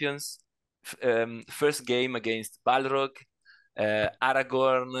Champions, first game against Balrog,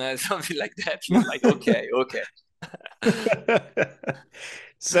 Aragorn, something like that. You're like, okay.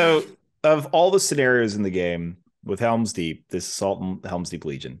 So, of all the scenarios in the game with Helm's Deep, this Assault and Helm's Deep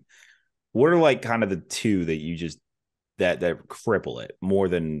Legion, what are like kind of the two that you just that cripple it more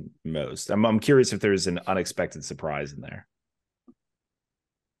than most? I'm curious if there's an unexpected surprise in there.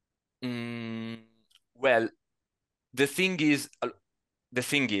 Well, the thing is,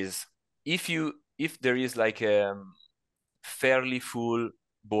 if there is like a fairly full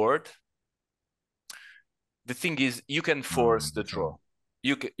board, the thing is you can force the draw.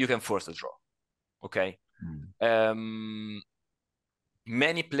 You can force the draw. Okay.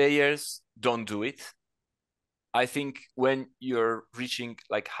 Many players don't do it. I think when you're reaching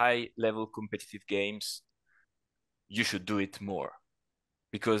like high level competitive games, you should do it more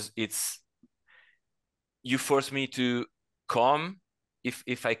because you force me to calm.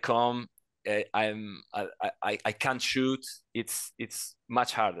 If I calm, I can't shoot. It's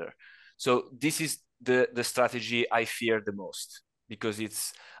much harder. So this is the strategy I fear the most because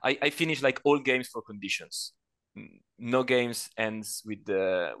I finish like all games for conditions. No games ends with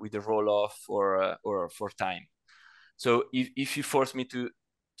the roll off or for time. So if you force me to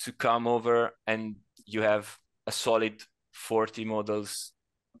come over and you have a solid 40 models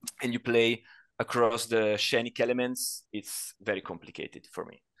and you play across the Shenik elements, it's very complicated for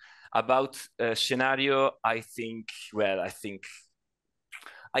me. About scenario, I think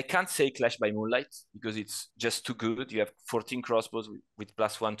I can't say Clash by Moonlight because it's just too good. You have 14 crossbows with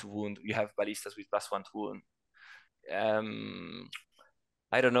 +1 to wound. You have ballistas with +1 to wound.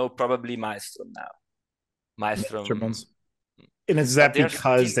 I don't know, probably Maelstrom now. Maelstrom. And is But that they're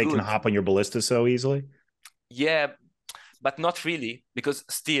because still they can good. hop on your ballista so easily? Yeah, but not really, because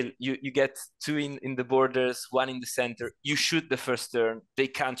still you get 2 in the borders, 1 in the center. You shoot the first turn. They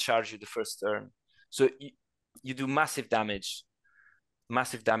can't charge you the first turn. So you do massive damage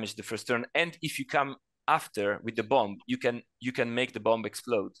the first turn. And if you come after with the bomb, you can make the bomb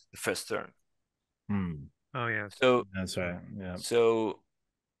explode the first turn. Oh yes. So that's right. Yeah. So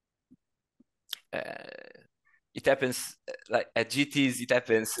it happens like at GTs. It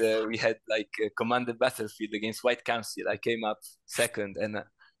happens. We had like a commanded battlefield against White Council. I came up second,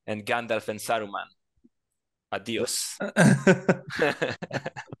 and Gandalf and Saruman. Adios.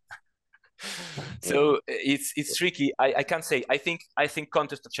 So it's tricky. I can't say. I think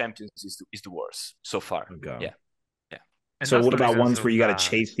Contest of Champions is the worst so far. Okay. Yeah. And So that's what not about even ones so where you got to bad.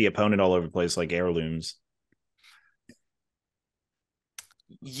 chase the opponent all over the place, like heirlooms?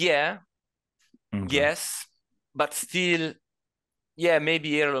 Yeah. Okay. Yes, but still, yeah,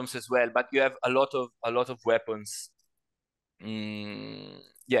 maybe heirlooms as well. But you have a lot of weapons.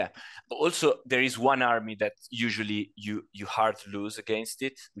 Yeah. But also, there is one army that usually you hard lose against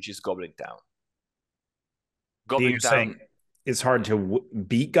it, which is Goblin Town. Goblin Town. It's hard to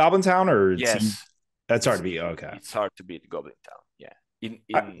beat Goblin Town, or yes, that's hard to beat. Okay, it's hard to beat Goblin Town. Yeah.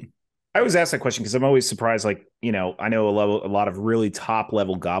 I always ask that question because I'm always surprised. Like, I know a lot of really top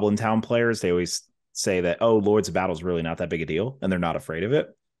level Goblin Town players. They always say that, oh, Lords of Battle is really not that big a deal, and they're not afraid of it.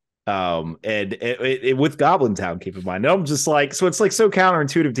 And with Goblin Town, keep in mind, I'm just like, so it's like so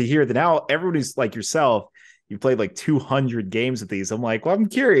counterintuitive to hear that now everybody's like yourself. You played like 200 games with these. I'm like, well, I'm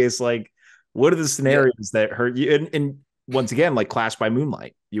curious, like, what are the scenarios that hurt you? And once again, like Clash by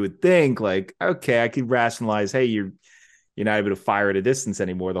Moonlight, you would think like, okay, I could rationalize, hey, you're not able to fire at a distance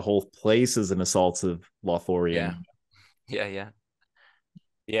anymore. The whole place is an assault of Lothlorien. Yeah.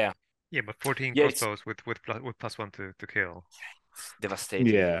 Yeah, but 14 crossbows with +1 to kill. It's devastating.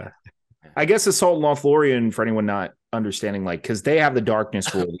 Yeah. I guess Assault Lothlorien, for anyone not understanding, like, because they have the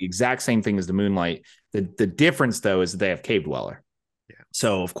darkness rule, the exact same thing as the Moonlight. The difference, though, is that they have Cave Dweller. Yeah.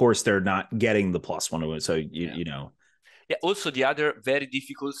 So, of course, they're not getting the +1 to it. So, you know. Yeah, also the other very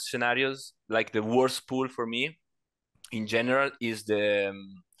difficult scenarios, like the worst pool for me in general, is the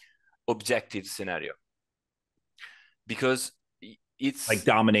objective scenario. Because it's... Like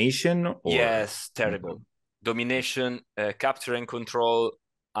domination? Or... Yes, terrible. Okay. Domination, capture and control,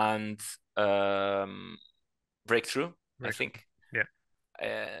 and breakthrough, I think. Yeah.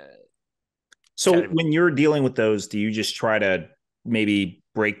 So terrible. When you're dealing with those, do you just try to maybe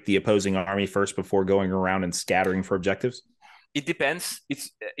break the opposing army first before going around and scattering for objectives? It depends.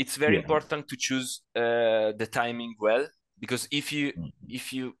 It's very important to choose the timing well, because if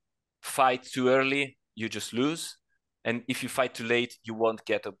you fight too early, you just lose, and if you fight too late, you won't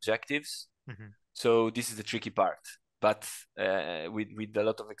get objectives. Mm-hmm. So this is the tricky part. But with a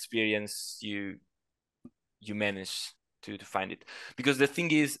lot of experience, you manage to find it. Because the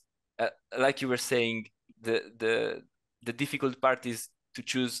thing is, like you were saying, the difficult part is to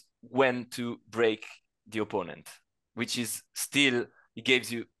choose when to break the opponent, which is still, it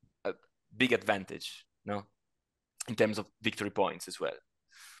gives you a big advantage, no, in terms of victory points as well.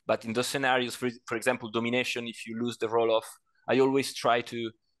 But in those scenarios, for example, domination, if you lose the roll-off, I always try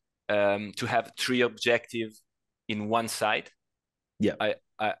to have 3 objectives in one side. Yeah.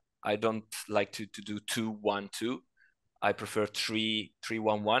 I don't like to do 2-1-2. I prefer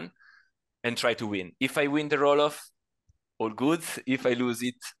 3-1-1 and try to win. If I win the roll-off, all good. If I lose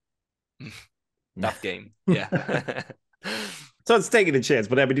it, tough game. Yeah. So it's taking a chance,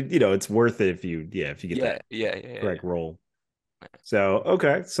 but I mean, it's worth it if you get that correct roll. So,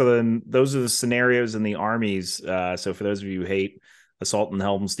 okay. So then those are the scenarios in the armies. So for those of you who hate Assault and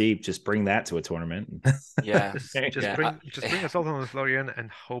Helm's Deep, just bring that to a tournament. Yeah. Just bring Assault on Lothlorien and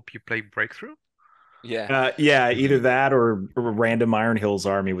hope you play Breakthrough. Yeah. Either that or a random Iron Hills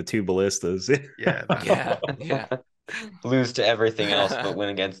army with 2 ballistas. Yeah. Lose to everything else but win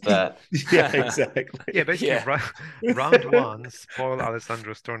against that. Yeah, exactly. Yeah, basically round 1, spoil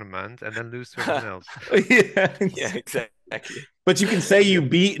Alessandro's tournament, and then lose to everyone else. Yeah, exactly. But you can say you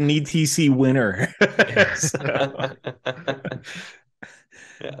beat an ETC winner.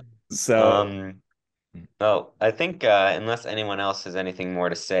 Well, I think unless anyone else has anything more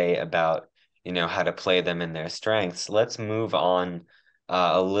to say about how to play them in their strengths, let's move on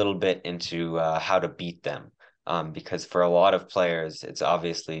a little bit into how to beat them. Because for a lot of players, it's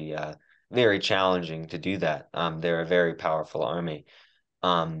obviously very challenging to do that. They're a very powerful army.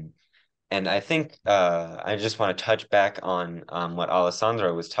 Um, and I think I just want to touch back on what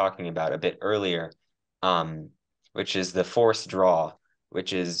Alessandro was talking about a bit earlier, um, which is the force draw,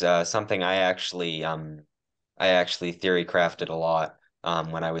 which is something I actually theory crafted a lot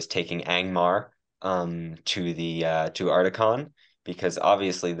when I was taking Angmar to Articon, because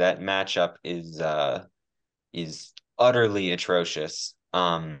obviously that matchup is utterly atrocious.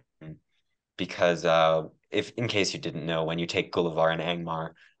 Because if in case you didn't know, when you take Gullivar and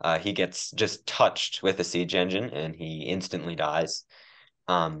Angmar, he gets just touched with a siege engine and he instantly dies.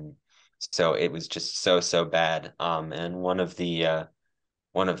 Um, so it was just so bad. And one of the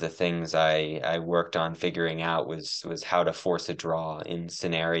things I worked on figuring out was how to force a draw in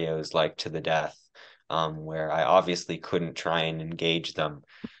scenarios like to the death, where I obviously couldn't try and engage them.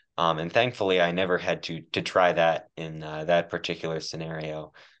 And thankfully, I never had to try that in that particular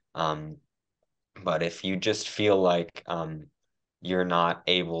scenario. Um, but if you just feel like you're not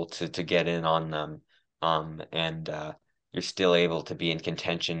able to get in on them, and you're still able to be in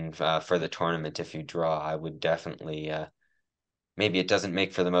contention for the tournament if you draw, I would definitely maybe it doesn't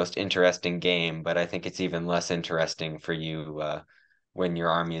make for the most interesting game, but I think it's even less interesting for you when your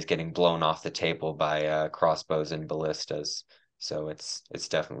army is getting blown off the table by crossbows and ballistas. So it's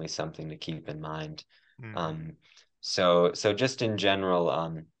definitely something to keep in mind. Um, so just in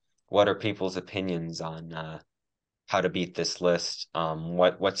general, what are people's opinions on how to beat this list?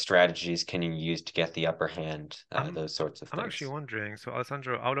 What strategies can you use to get the upper hand? I'm Those sorts of I'm actually things. wondering, so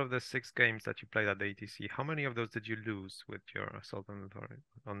Alessandro, out of the 6 games that you played at the ATC, how many of those did you lose with your assault on authority?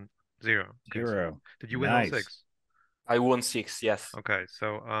 On zero. Okay, so 0. did you win all Nice. 6? I won 6, yes. Okay,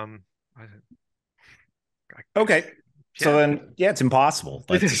 so I, Okay. So yeah. then, yeah, it's impossible.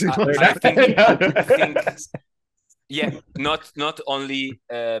 That's I think yeah, not only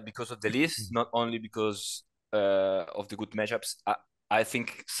because of the list, not only because of the good matchups. I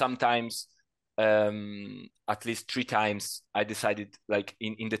think sometimes, at least 3 times, I decided, like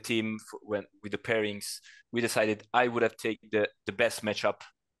in the team when with the pairings, we decided I would have taken the best matchup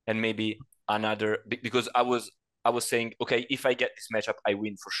and maybe another, because I was saying, okay, if I get this matchup, I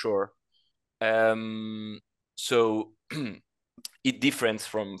win for sure. So it differs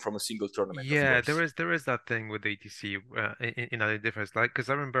from a single tournament, of Yeah, course. there is that thing with ATC in that it differs. Like, because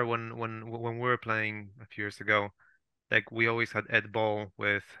I remember when we were playing a few years ago, like we always had Ed Ball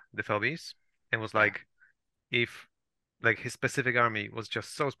with the Felbies, and was Yeah. like if like his specific army was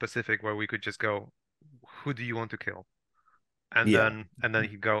just so specific where we could just go, who do you want to kill? yeah. And then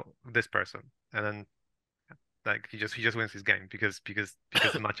he'd go this person, and then like he just wins his game because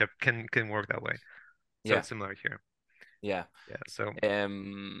the matchup can work that way. So Yeah. it's similar here. Yeah. Yeah. So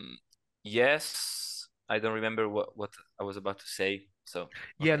Yes, I don't remember what I was about to say. So,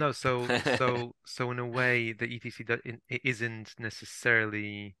 yeah, okay. no. So in a way, the ETC that it isn't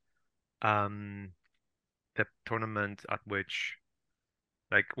necessarily um the tournament at which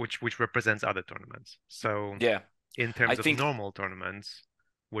like which represents other tournaments. So Yeah, in I terms of think normal tournaments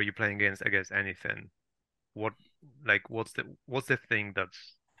where you're playing against anything, what like what's the thing that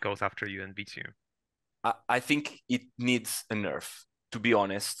goes after you and beats you? I think it needs a nerf. To be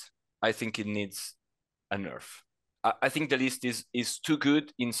honest, I think it needs a nerf. I think the list is too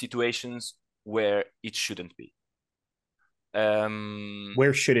good in situations where it shouldn't be.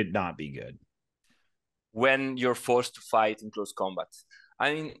 Where should it not be good? When you're forced to fight in close combat.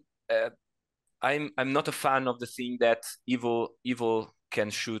 I mean, uh, I'm not a fan of the thing that evil can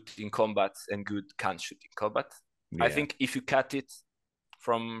shoot in combat and good can't shoot in combat. I Yeah. think if you cut it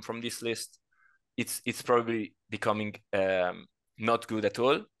from this list, it's probably becoming not good at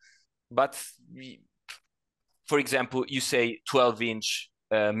all. But for example, you say 12-inch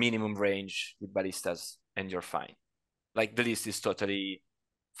minimum range with ballistas, and you're fine. Like the list is totally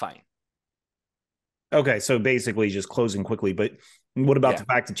fine. Okay, so basically just closing quickly, but what about Yeah. the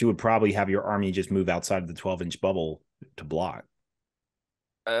fact that you would probably have your army just move outside of the 12-inch bubble to block?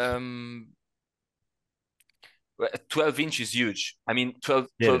 12-inch is huge. I mean, 12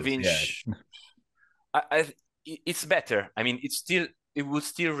 It is, yeah. inch. It's better. I mean, it would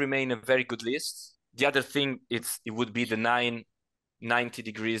still remain a very good list. The other thing, it would be the 90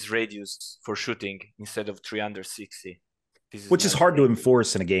 degrees radius for shooting instead of 360. This is Which is another hard to thing.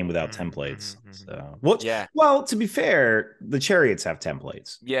 enforce in a game without Mm-hmm, templates. mm-hmm. So, what? Yeah, Well, to be fair, the chariots have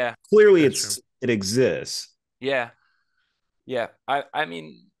templates. yeah, Clearly, That's true. it exists. yeah, yeah. I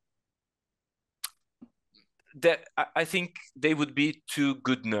mean, that I think they would be two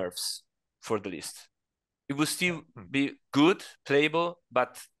good nerfs for the list. It would still be good, playable,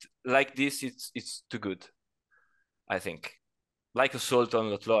 but like this, it's too good. I think, like Assault on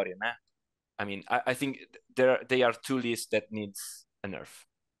Lothlorien. I mean, I think they are two lists that needs a nerf.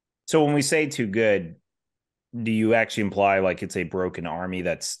 So when we say too good, do you actually imply like it's a broken army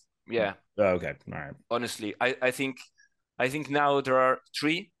that's Yeah. Oh, okay. All right. Honestly, I think now there are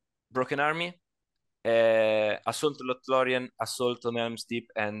 3 broken army. Assault on Lothlorien, Assault on Helm's Deep,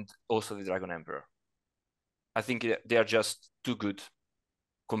 and also the Dragon Emperor. I think they are just too good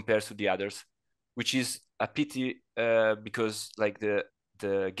compared to the others, which is a pity because like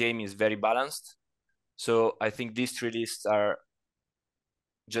the game is very balanced. So I think these 3 lists are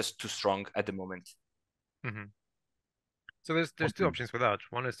just too strong at the moment. So there's 2 options for that.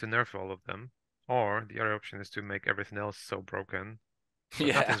 One is to nerf all of them, or the other option is to make everything else so broken that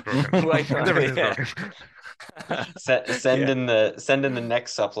Yeah. nothing's broken. Why Because not? everything's Yeah. broken. Send Yeah. in the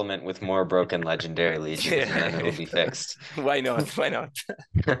next supplement with more broken legendary legions, and then it'll be fixed. Why not? Why not?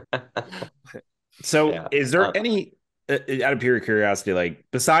 So Yeah. is there any, out of pure curiosity, like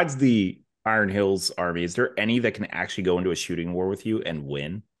besides the Iron Hills army, is there any that can actually go into a shooting war with you and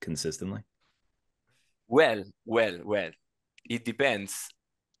win consistently? Well. It depends.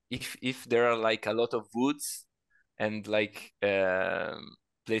 If there are like a lot of woods and like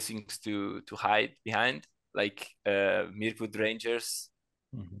placings to hide behind, like Mirkwood Rangers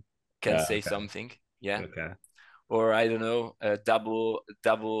can say Okay. something. Yeah. Okay. Or I don't know, double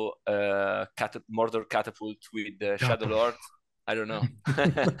Mordor catapult with the Shadow Lord. I don't know,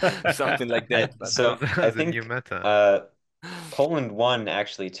 something like that. But So I That's a think new meta. Poland 1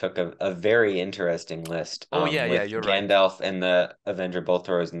 actually took a very interesting list oh yeah, with you're right. Gandalf and the Avenger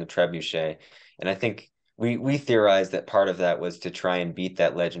Bolthors and the Trebuchet. And I think we theorized that part of that was to try and beat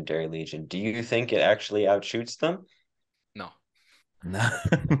that legendary legion. Do you think it actually outshoots them? No, No.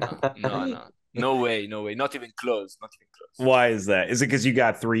 no way, not even close, not even close. Why is that? Is it because you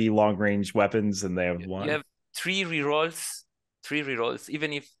got 3 long range weapons and they have 1? You have 3 rerolls,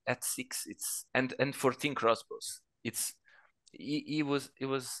 even if at 6 it's and 14 crossbows. He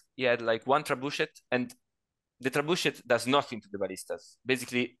had like 1 trebuchet, and the trebuchet does nothing to the ballistas.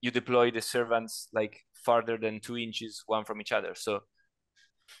 Basically, you deploy the servants like farther than 2 inches one from each other. So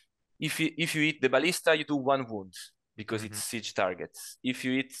if you hit the ballista, you do 1 wound because it's siege targets. If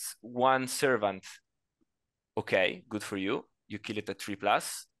you hit 1 servant, okay, good for you. You kill it at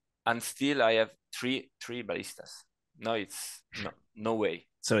 3+, and still I have three ballistas. No, it's no way.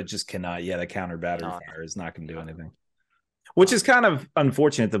 So it just cannot. Yeah, the counter battery No. fire is not going to do anything. Which is kind of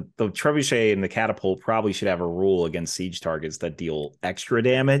unfortunate. The trebuchet and the catapult probably should have a rule against siege targets that deal extra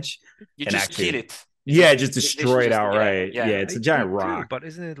damage. You and just actually, kill it. just they destroy should it just- outright. yeah. Yeah, it's a They giant do, rock. but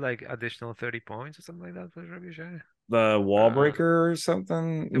isn't it like additional 30 points or something like that for Trebuchet? The wall breaker or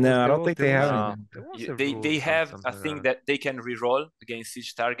something? No, I don't think they have anything. There was a They rule have about a something thing like that they can reroll against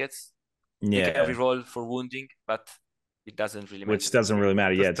siege targets. They can Yeah, reroll for wounding, but it doesn't really matter. which doesn't really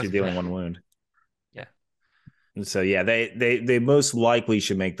matter. Yeah, it's you're Doesn't dealing matter. 1 wound. Yeah. So yeah, they most likely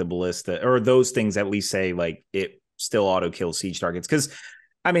should make the ballista or those things at least say like it still auto kill siege targets, because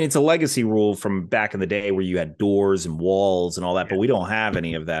I mean it's a legacy rule from back in the day where you had doors and walls and all that, but we don't have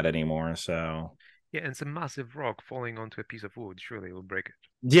any of that anymore. So Yeah, and it's a massive rock falling onto a piece of wood. Surely it will break it.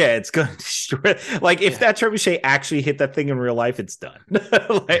 yeah, it's going to destroy. Like if that trebuchet actually hit that thing in real life, it's done.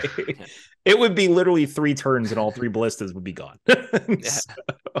 It would be literally 3 turns and all 3 ballistas would be gone.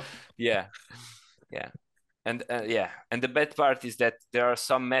 Yeah. And and the bad part is that there are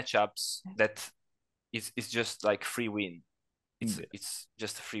some matchups that is just like free win. It's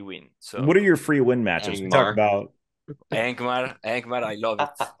just a free win. So what are your free win matches? We talk about Angmar, I love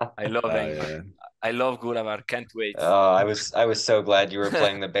it. I love Angmar. Yeah. I love Gulavar. Can't wait. Oh, I was so glad you were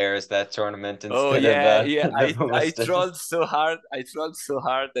playing the Bears that tournament Oh instead yeah, of yeah. the I Ballistas. trolled so hard.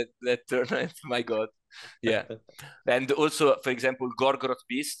 That tournament. My God. Yeah. And also, for example, Gorgoroth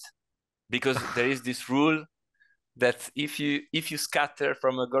Beast, because there is this rule that if you scatter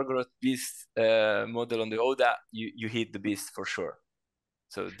from a Gorgoroth Beast model on the Oda, you hit the beast for sure.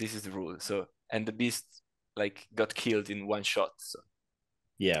 So this is the rule. So and the beast like got killed in 1 shot. So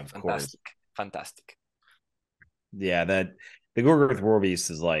Yeah, of course. Fantastic. Yeah, that the Gorgoroth War Beast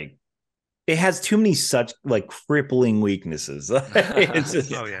is like it has too many such like crippling weaknesses. It's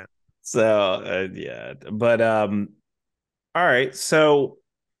just, Oh yeah. So yeah, but all right. So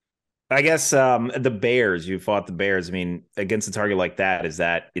I guess the Bears. You fought the Bears. I mean, against a target like that, is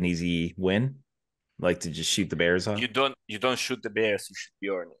that an easy win? Like to just shoot the Bears off? You don't shoot the bears. You shoot the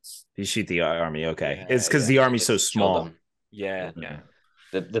Ornits. You shoot the army. Okay, Yeah, it's because yeah. the army's so Just kill small. them. Yeah.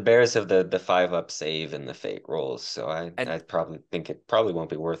 The Bears have the 5-up save and the fate rolls, so I probably think it probably won't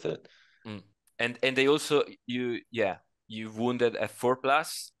be worth it. And they also you wounded at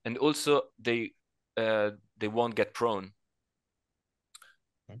 4+, and also they won't get prone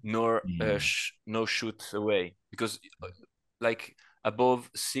nor no shoot away, because like above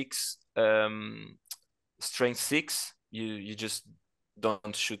 6, strength 6, you just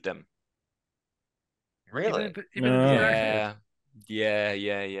don't shoot them. Really? Even if they're accurate.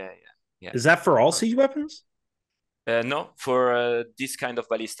 Yeah. Is that for all siege weapons? No, for this kind of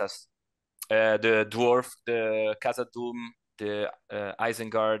ballistas, the dwarf, the Khazad-dûm, the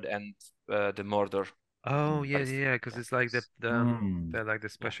Isengard, and the Mordor. Oh Ballista. yeah, because it's like they're like the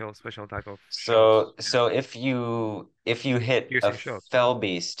special type of shots. So if you hit a Piercing shots. fell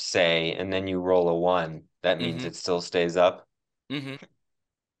beast, say, and then you roll a 1, that means it still stays up.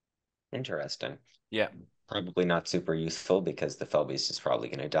 Interesting. Yeah. Probably not super useful because the fell beast is probably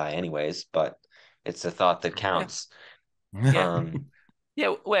going to die anyways, but it's the thought that counts. Yeah.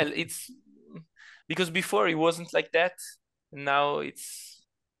 Yeah, well, it's because before it wasn't like that. Now it's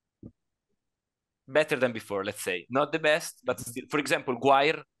better than before, let's say. Not the best, but still. For example,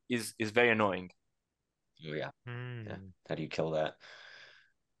 Guire is very annoying. Oh, yeah. Yeah. How do you kill that?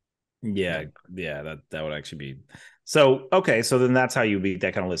 Yeah, that would actually be so. Okay, so then that's how you beat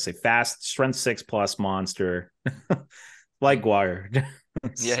that kind of list. Say fast, strength 6 plus monster, like Guire.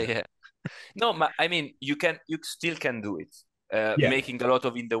 Yeah. No, I mean you still can do it. Yeah. Making a lot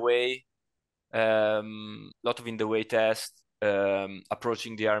of in the way, test,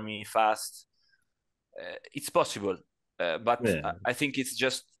 approaching the army fast. It's possible, but Yeah. I think it's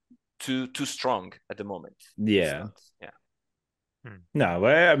just too strong at the moment. Yeah. Yeah. No,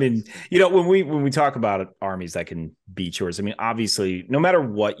 I mean, when we talk about armies that can beat yours, I mean, obviously, no matter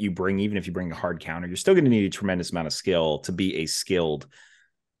what you bring, even if you bring a hard counter, you're still going to need a tremendous amount of skill to be a skilled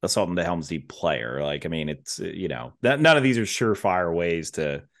Assault into Helm's Deep player. Like, I mean, it's that none of these are surefire ways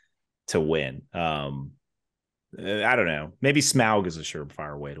to win. I don't know. Maybe Smaug is a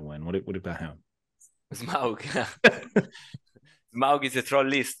surefire way to win. What about him? Smaug. Smaug is a troll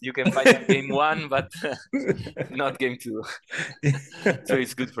list. You can fight him game 1, but not game 2. So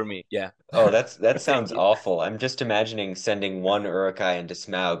it's good for me. Yeah. Oh, that sounds awful. I'm just imagining sending one Uruk Hai into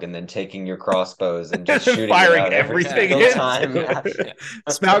Smaug and then taking your crossbows and just shooting firing it out everything single in. time.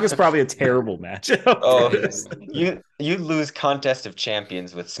 Smaug is probably a terrible matchup. Oh, you lose contest of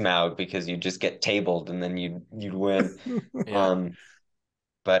champions with Smaug because you just get tabled and then you'd win. Yeah.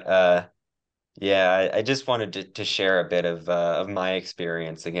 But yeah, I just wanted to share a bit of my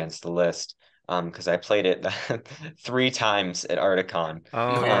experience against the list. Because I played it 3 times at Articon.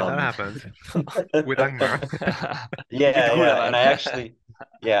 Oh yeah, that happens with Angmar. Yeah, and I actually,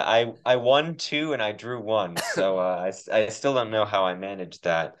 I won 2 and I drew 1, so I still don't know how I managed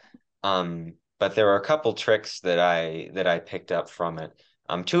that. But there were a couple tricks that I picked up from it.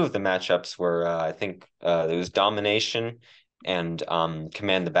 2 of the matchups were I think it was domination and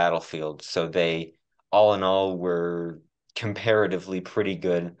command the battlefield. So they all in all were comparatively pretty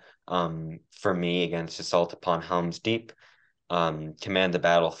good for me against Assault upon Helm's Deep. Command the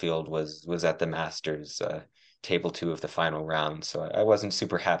Battlefield was at the Masters table 2 of the final round, so I wasn't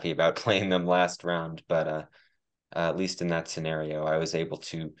super happy about playing them last round, but at least in that scenario, I was able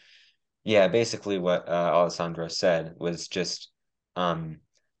to, basically what Alessandro said was just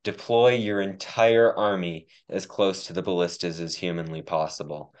deploy your entire army as close to the ballistas as humanly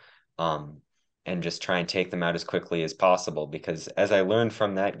possible, and just try and take them out as quickly as possible, because as I learned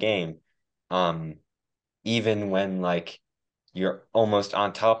from that game, even when like you're almost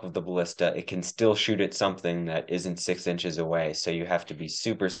on top of the ballista, it can still shoot at something that isn't 6 inches away. So you have to be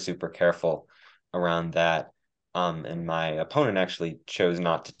super, super careful around that. And my opponent actually chose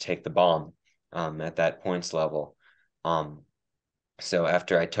not to take the bomb at that points level. So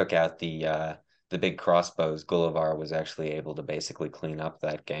after I took out the big crossbows, Gullivar was actually able to basically clean up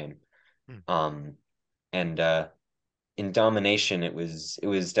that game. And in domination, it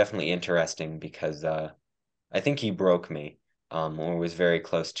was definitely interesting because I think he broke me, or was very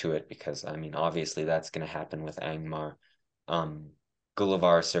close to it, because I mean, obviously that's going to happen with Angmar.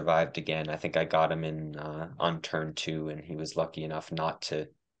 Gullivar survived again. I think I got him in on turn 2, and he was lucky enough not to.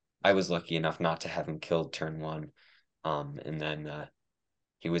 I was lucky enough not to have him killed turn 1, and then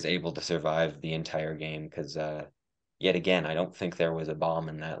he was able to survive the entire game because yet again, I don't think there was a bomb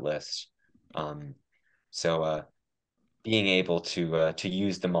in that list. So being able to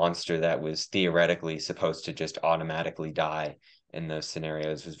use the monster that was theoretically supposed to just automatically die in those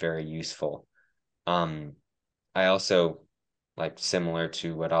scenarios was very useful. I also, like, similar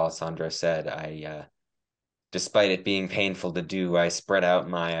to what Alessandro said, I despite it being painful to do, I spread out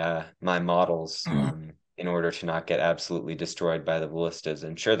my models in order to not get absolutely destroyed by the ballistas.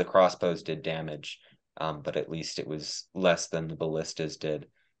 And sure, the crossbows did damage, but at least it was less than the ballistas did.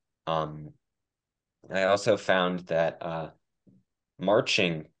 I also found that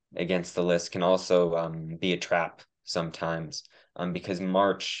marching against the list can also be a trap sometimes. because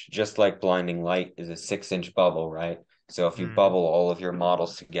March, just like Blinding Light, is a 6-inch bubble, right? So if you bubble all of your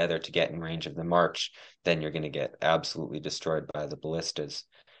models together to get in range of the March, then you're going to get absolutely destroyed by the ballistas.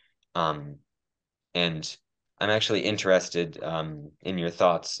 And I'm actually interested in your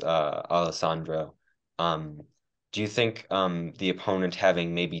thoughts, Alessandro. Um, do you think the opponent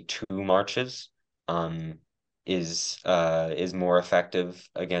having maybe 2 marches um, is more effective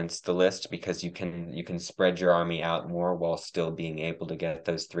against the list because you can spread your army out more while still being able to get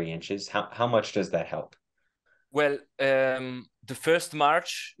those 3 inches? How much does that help? Well, the first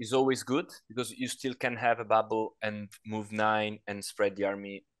march is always good because you still can have a bubble and move 9 and spread the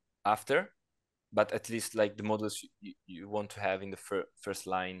army after. But at least like the models you want to have in the first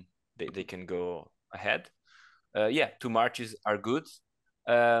line, they can go ahead. Yeah, 2 marches are good.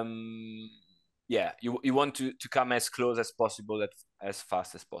 Yeah, you want to come as close as possible, as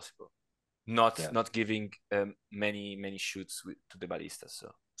fast as possible, not giving many shoots to the ballistas.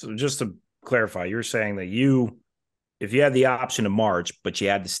 So just to clarify, you're saying that if you had the option to march, but you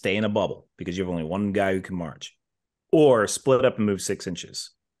had to stay in a bubble because you have only one guy who can march, or split up and move 6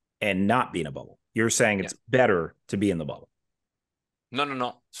 inches and not be in a bubble, you're saying it's better to be in the bubble.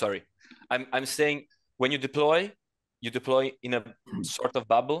 No. Sorry, I'm saying when you deploy in a sort of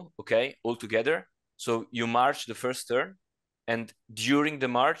bubble, okay, all together. So you march the first turn, and during the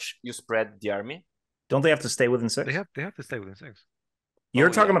march you spread the army. Don't they have to stay within 6? They have to stay within 6. You're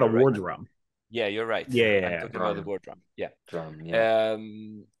talking about a war right. drum. Yeah, you're right. Yeah, I'm talking about the war drum. Yeah. Drum, yeah.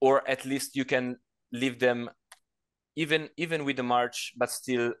 Or at least you can leave them even with the march, but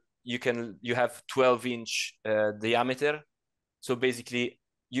still you have 12-inch diameter. So basically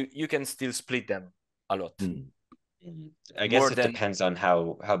you can still split them a lot. I guess it depends on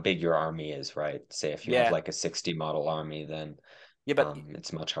how big your army is, right? Say if you have like a 60 model army, then but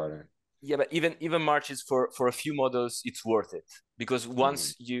it's much harder. Yeah, but even marches for a few models, it's worth it because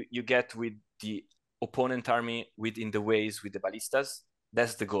once you get with the opponent army within the ways with the ballistas,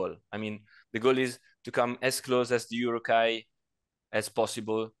 that's the goal. I mean, the goal is to come as close as the Uruk Hai as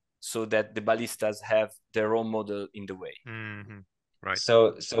possible so that the ballistas have their own model in the way. Right.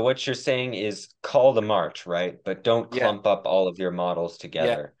 So what you're saying is call the march, right? But don't clump up all of your models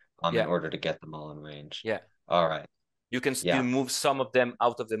together in order to get them all in range. Yeah. All right. You can still move some of them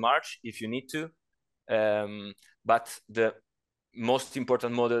out of the march if you need to. But the most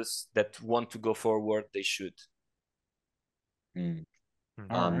important models that want to go forward, they should.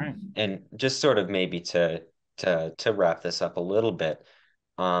 All right. And just sort of maybe to wrap this up a little bit,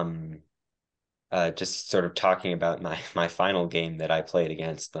 just sort of talking about my final game that I played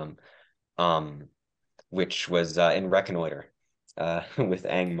against them, which was in Reconnoiter with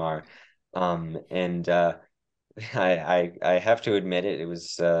Angmar. And I have to admit it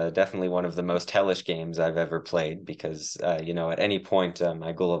was definitely one of the most hellish games I've ever played because at any point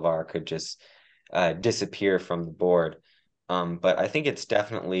my Gullivar could just disappear from the board. But I think it's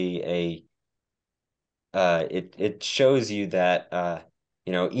definitely it shows you that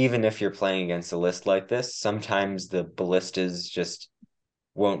even if you're playing against a list like this, sometimes the ballistas just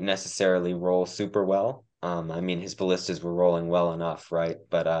won't necessarily roll super well. I mean, his ballistas were rolling well enough, right?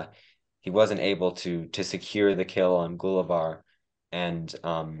 But he wasn't able to secure the kill on Gullivar, and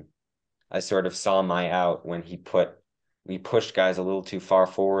I sort of saw my out when we pushed guys a little too far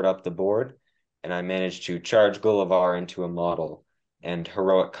forward up the board, and I managed to charge Gullivar into a model and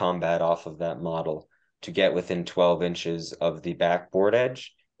heroic combat off of that model to get within 12 inches of the back board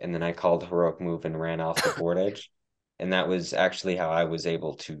edge, and then I called heroic move and ran off the board edge. And that was actually how I was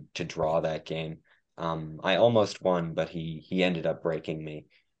able to draw that game. I almost won, but he ended up breaking me.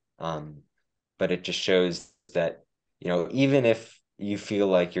 But it just shows that, even if you feel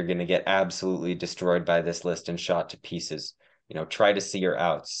like you're going to get absolutely destroyed by this list and shot to pieces, try to see your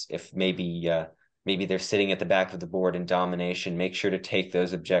outs. If maybe they're sitting at the back of the board in domination, make sure to take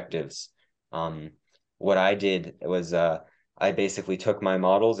those objectives. What I did was I basically took my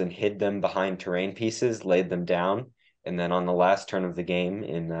models and hid them behind terrain pieces, laid them down, and then on the last turn of the game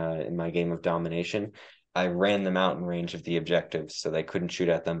in my game of domination, I ran them out in range of the objectives, so they couldn't shoot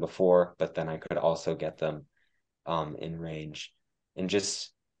at them before, but then I could also get them in range. And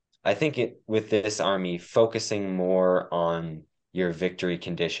just, I think with this army, focusing more on your victory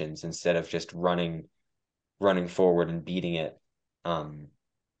conditions instead of just running forward and beating it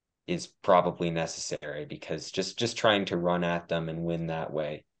is probably necessary because just trying to run at them and win that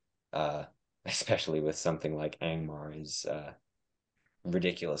way, especially with something like Angmar, is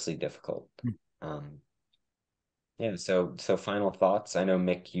ridiculously difficult. Yeah, so final thoughts. I know,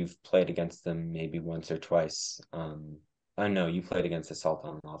 Mick, you've played against them maybe once or twice. I know you played against Assault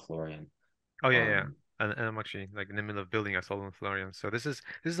on Lothlorien. Oh yeah. and I'm actually like in the middle of building a Solomon Florian. So this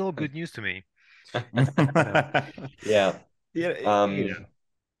is all good news to me. Yeah. Yeah, Um,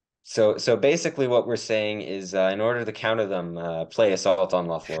 so basically what we're saying is in order to counter them, play Assault on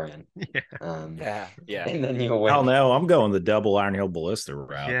Lothlorien. Yeah. Yeah. And then you'll hell win. no, I'm going the double Iron Hill Ballista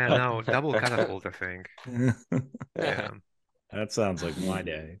route. Yeah, no, double catapult, I think. Yeah. That sounds like my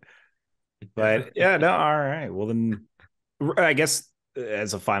day. Yeah. But yeah, no, all right. Well, then I guess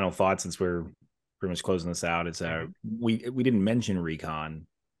as a final thought, since we're pretty much closing this out, is we didn't mention recon.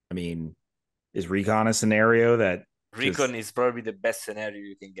 I mean, is recon a scenario that Recon is probably the best scenario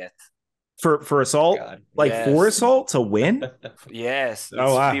you can get. for assault, God. like for Yes. assault to win? Yes,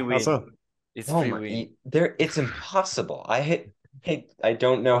 Oh it's free wow, win. also It's Oh free my, win. it's impossible. I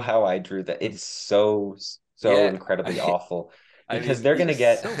don't know how I drew that. It's so Yeah, incredibly awful I because mean, they're This gonna is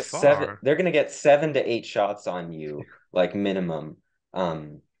get so seven. far. They're gonna get 7 to 8 shots on you, like minimum.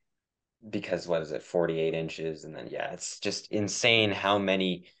 Um, because what is it, 48 inches, and then yeah, it's just insane how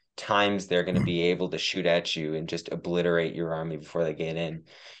many times they're gonna be able to shoot at you and just obliterate your army before they get in.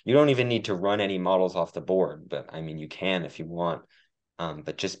 You don't even need to run any models off the board, but I mean you can if you want.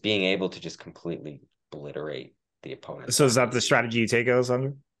 But just being able to just completely obliterate the opponent's so is that army. the strategy you take,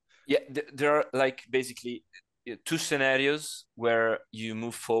 Alessandro? yeah, there are like basically two scenarios where you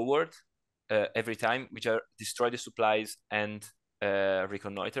move forward every time, which are destroy the supplies and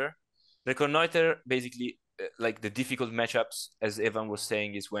reconnoiter. Reconnoiter basically like the difficult matchups, as Evan was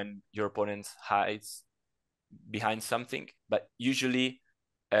saying, is when your opponent hides behind something, but usually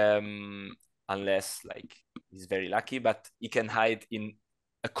unless like he's very lucky, but he can hide in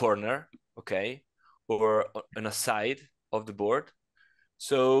a corner, okay, or on a side of the board.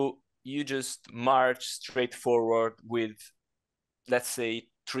 So you just march straight forward with, let's say,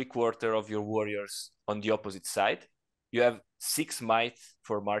 3/4 of your warriors on the opposite side. You have 6 might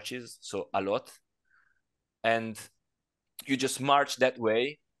for marches, so a lot, and you just march that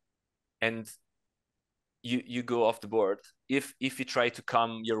way, and you go off the board. If you try to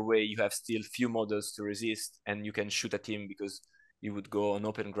come your way, you have still few models to resist, and you can shoot at him because you would go on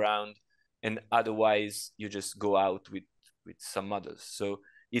open ground, and otherwise you just go out with some models. So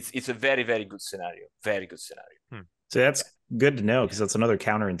it's a very very good scenario, very good scenario. So that's good to know because that's another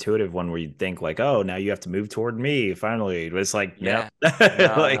counterintuitive one where you think like, oh, now you have to move toward me finally. But it's like, no,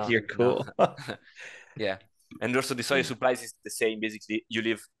 Yeah, no, like no, you're no. cool. Yeah, and also the soil supplies is the same. Basically, you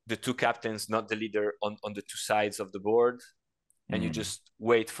leave the two captains, not the leader, on the two sides of the board, and you just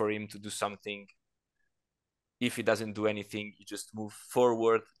wait for him to do something. If he doesn't do anything, you just move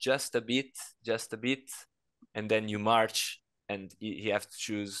forward just a bit, and then you march, and he has to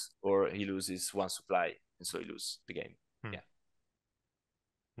choose, or he loses one supply, and so he loses the game. Yeah.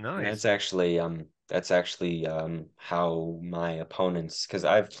 Nice. That's actually how my opponents, because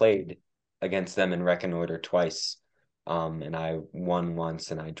I've played against them in Reconnoiter twice, and I won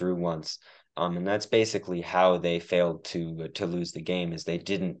once and I drew once. And that's basically how they failed to lose the game is they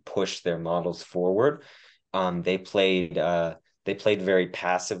didn't push their models forward. They played very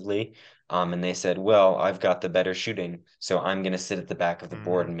passively. And they said, well, I've got the better shooting, so I'm gonna sit at the back of the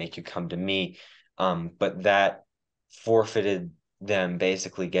board and make you come to me. But that forfeited them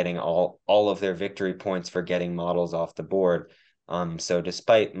basically getting all of their victory points for getting models off the board. So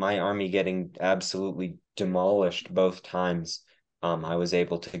despite my army getting absolutely demolished both times, I was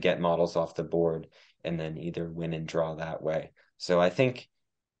able to get models off the board and then either win and draw that way. So I think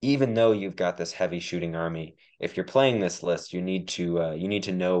even though you've got this heavy shooting army, if you're playing this list, you need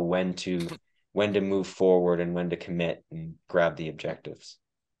to know when to move forward and when to commit and grab the objectives.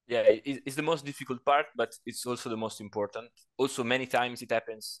 Yeah, it's the most difficult part, but it's also the most important. Also, many times it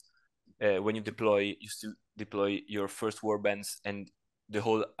happens when you deploy, you still deploy your first warbands, and the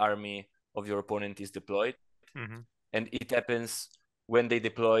whole army of your opponent is deployed. And it happens when they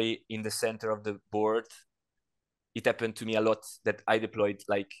deploy in the center of the board. It happened to me a lot that I deployed,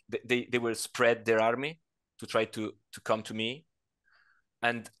 like they were spread their army to try to come to me,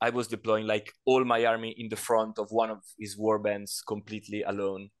 and I was deploying like all my army in the front of one of his warbands completely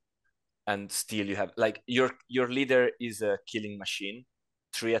alone. And still you have like your leader is a killing machine.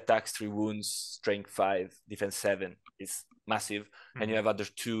 3 attacks, 3 wounds, strength 5, defense 7 is massive. And you have other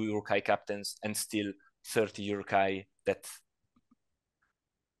 2 Uruk Hai captains and still 30 Uruk Hai that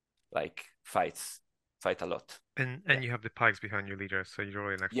like fight a lot. And you have the pikes behind your leader, so you're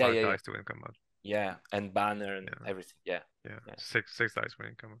rolling like Yeah, 5 yeah, dice to win combat. Yeah, and banner and everything. Yeah. Yeah. 6 dice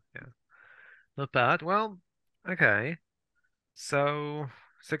winning combat. Yeah. Not bad. Well, okay. So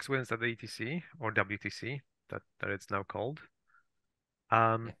 6 wins at the ETC or WTC that it's now called.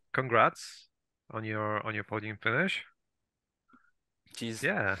 Congrats on your podium finish. Jeez.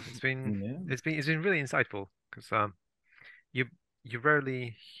 Yeah, it's been really insightful because you you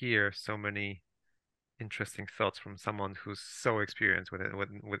rarely hear so many interesting thoughts from someone who's so experienced with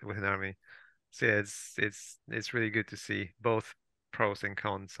an army. So yeah, it's really good to see both pros and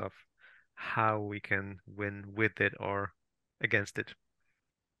cons of how we can win with it or against it.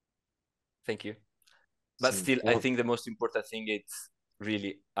 Thank you. But So still, I think the most important thing is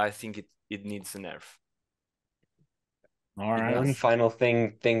really, I think it needs a nerf. All right. one final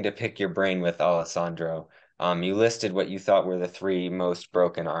thing to pick your brain with, Alessandro. You listed what you thought were the three most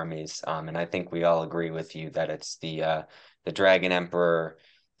broken armies, and I think we all agree with you that it's the Dragon Emperor,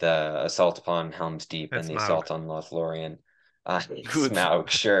 the assault upon Helm's Deep, And and the Smaug. assault on Lothlorien. Good. Smaug,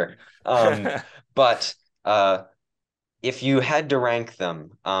 sure. But if you had to rank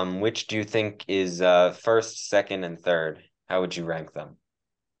them, which do you think is first, second, and third? How would you rank them?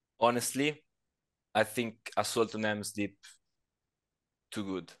 Honestly, I think Assault on Helm's Deep too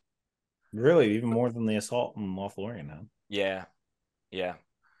good. Really, even more than the assault on Lothlorien, huh? Yeah, yeah.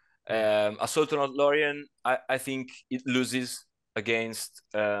 Assault on Lothlorien, I think it loses against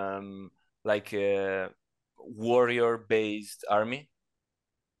like a warrior-based army.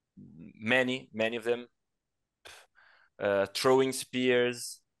 Many of them throwing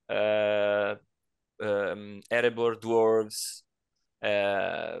spears, Erebor dwarves,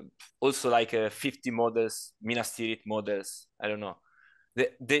 also like 50 models, Minas Tirith models. I don't know.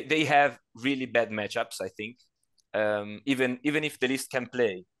 They have really bad matchups, I think. Even if the list can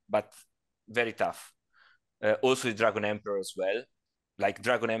play, but very tough. Also the Dragon Emperor as well. Like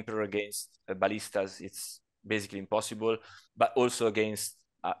Dragon Emperor against ballistas, it's basically impossible. But also against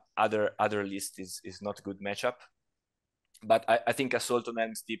other list is not a good matchup. But I think Assault on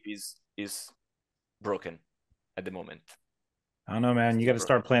Helm's Deep is broken at the moment. I don't know, man. You got to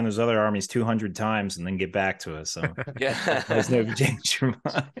start playing those other armies 200 times and then get back to us. So Yeah. there's no change your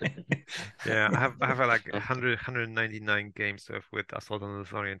mind. Yeah, I have like 199 games with Assault on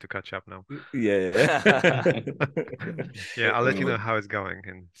Lothlorien to catch up now. Yeah. Yeah, I'll let you know how it's going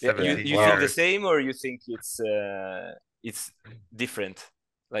in Yeah, 17 you think the years. same, or you think it's different,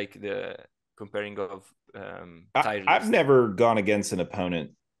 like the comparing of tier I've list? never gone against an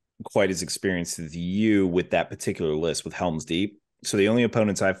opponent quite as experienced as you with that particular list with Helm's Deep. So the only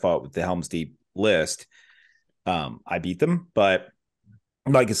opponents I fought with the Helm's Deep list, I beat them. But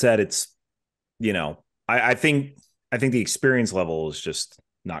like I said, it's I think the experience level is just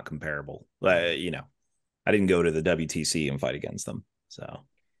not comparable. I didn't go to the WTC and fight against them. So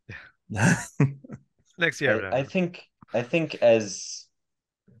Next year, I then. think as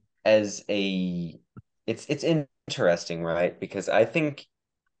a it's interesting, right? Because I think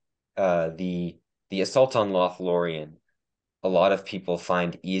the assault on Lothlorien, a lot of people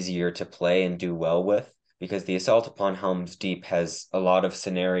find easier to play and do well with because the assault upon Helm's Deep has a lot of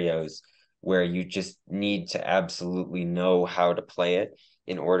scenarios where you just need to absolutely know how to play it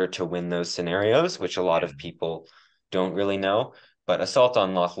in order to win those scenarios, which a lot of people don't really know. But assault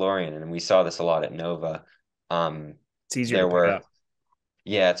on Lothlorien, and we saw this a lot at Nova, it's easier to there pick were up.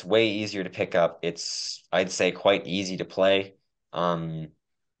 yeah, it's way easier to pick up. It's, I'd say, quite easy to play. Um,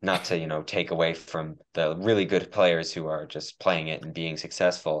 Not to, take away from the really good players who are just playing it and being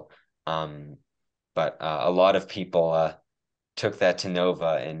successful. Um, but a lot of people took that to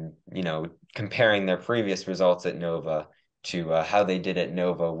Nova and, comparing their previous results at Nova to how they did at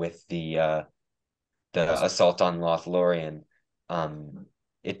Nova with the assault on Lothlorien, um,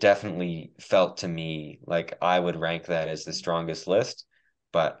 it definitely felt to me like I would rank that as the strongest list.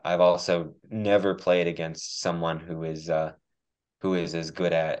 But I've also never played against someone who is as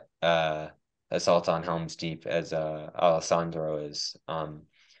good at Assault on Helm's Deep as Alessandro is.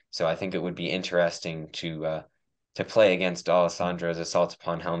 So I think it would be interesting to play against Alessandro's Assault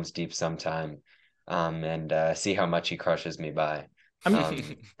upon Helm's Deep sometime, and see how much he crushes me by. I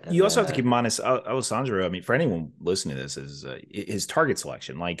mean, And you also then have to keep in mind, Alessandro. I mean, for anyone listening to this, is his target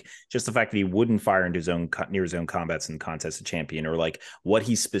selection. Like just the fact that he wouldn't fire into his own near his own combats in the contest of champion, or like what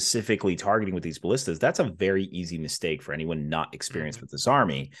he's specifically targeting with these ballistas. That's a very easy mistake for anyone not experienced with this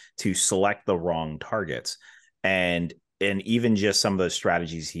army to select the wrong targets, and even just some of those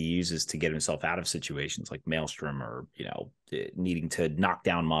strategies he uses to get himself out of situations like Maelstrom or needing to knock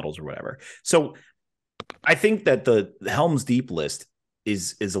down models or whatever. So I think that the Helm's Deep list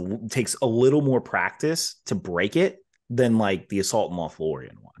takes a little more practice to break it than like the Assault and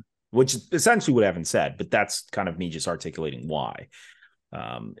Lothlorien one, which is essentially what Evan said, but that's kind of me just articulating why.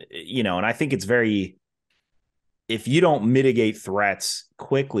 And I think it's very, if you don't mitigate threats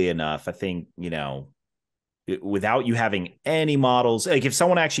quickly enough, I think, without you having any models, like if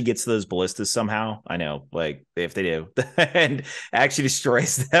someone actually gets those ballistas somehow, I know, like if they do, and actually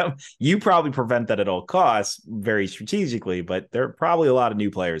destroys them, you probably prevent that at all costs very strategically, but there are probably a lot of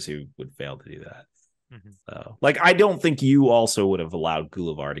new players who would fail to do that. So, like, I don't think you also would have allowed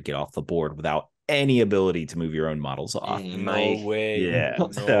Gullivar to get off the board without any ability to move your own models off. No way. Yeah.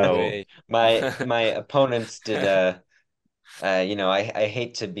 No So way. my opponents did I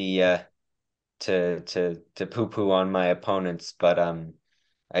hate to be to poo-poo on my opponents, but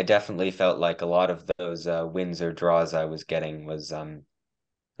I definitely felt like a lot of those wins or draws I was getting was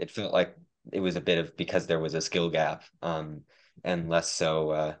it felt like it was a bit of because there was a skill gap, and less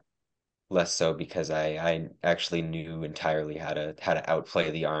so because I actually knew entirely how to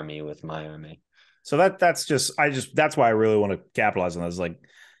outplay the army with my army. so that's why I really want to capitalize on this. Like,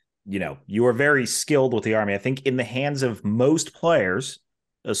 you are very skilled with the army. I think in the hands of most players,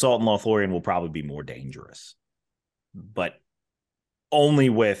 Assault and Lothlorien will probably be more dangerous, but only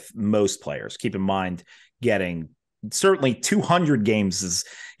with most players. Keep in mind, getting certainly 200 games is,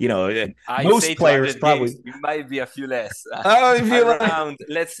 I most say players 200 probably. games. It might be a few less. Oh, if you Around,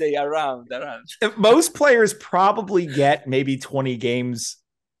 let's say around. most players probably get maybe 20 games,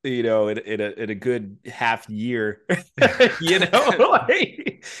 in a good half year,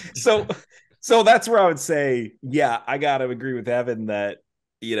 like, so that's where I would say, yeah, I gotta agree with Evan that,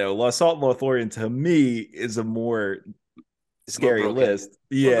 Assault and Lothlorien to me is a more It's more scary broken. list.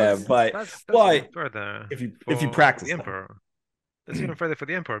 Yeah, That's but even further if you for practice the them. Emperor. That's even further for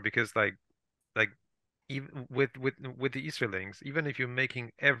the Emperor because like even with the Easterlings, even if you're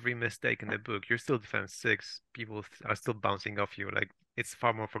making every mistake in the book, you're still defense 6. People are still bouncing off you. Like it's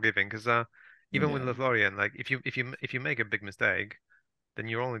far more forgiving because even with Yeah. Lothlorien, like if you make a big mistake, then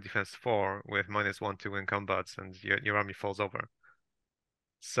you're only defense 4 with -1/2 in combats, and your army falls over.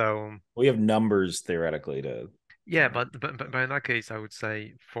 So We have numbers theoretically to. yeah, but in that case, I would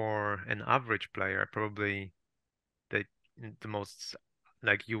say for an average player, probably the the most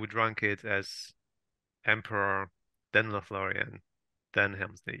like you would rank it as Emperor, then Lothlorien, then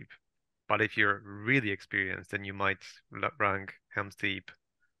Helm's Deep. But if you're really experienced, then you might rank Helm's Deep,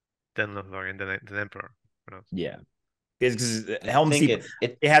 then Lothlorien, then Emperor. Who knows? Yeah. Because I Helm's think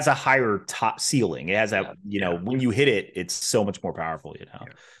Deep, it has a higher top ceiling. It has yeah, when you hit it, it's so much more powerful, Yeah.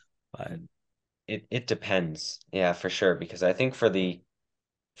 But it depends. Yeah, for sure. Because I think for the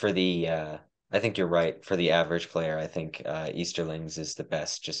I think you're right. For the average player, I think Easterlings is the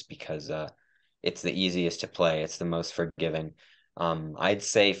best just because it's the easiest to play. It's the most forgiving. I'd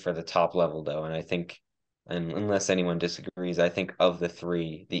say for the top level though, and I think and unless anyone disagrees, I think of the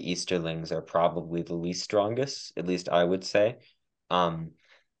three, the Easterlings are probably the least strongest, at least I would say. Um,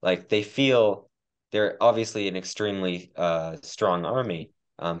 like they're obviously an extremely strong army,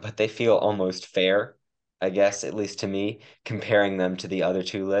 but they feel almost fair, I guess, at least to me, comparing them to the other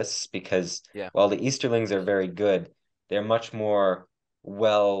two lists, because Yeah. while the Easterlings are very good, they're much more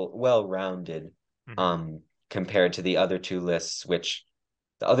well-rounded compared to the other two lists, which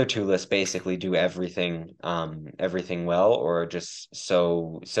the other two lists basically do everything well, or just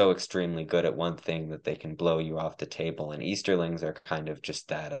so extremely good at one thing that they can blow you off the table. And Easterlings are kind of just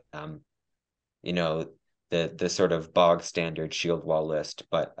that you know, the sort of bog standard shield wall list,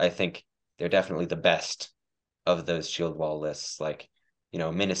 but I think they're definitely the best of those shield wall lists. Like,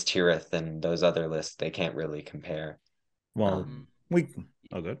 Minas Tirith and those other lists, they can't really compare. well, Um, we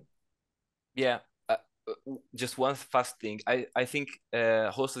good. Yeah. Just one fast thing. I think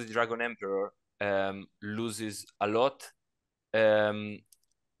Host of the Dragon Emperor loses a lot,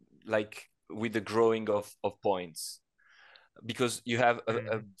 like with the growing of points, because you have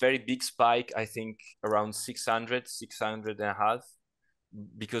a very big spike. I think around 600 and a half,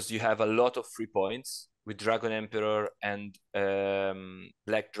 because you have a lot of free points with Dragon Emperor and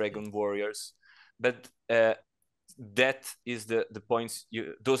Black Dragon Warriors, but that is the points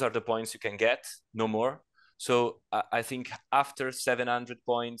those are the points you can get, no more. So I think after 700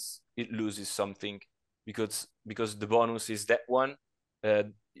 points it loses something, because the bonus is that one.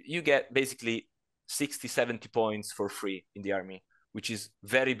 You get basically 60-70 points for free in the army, which is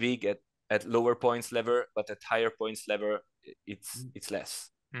very big at lower points level, but at higher points level it's less.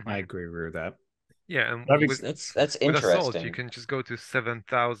 I agree with that. Yeah, and that's with Assault, you interesting. can just go to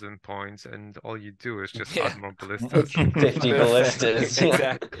 7,000 points, and all you do is just Yeah. add more ballistas. 50 ballistas.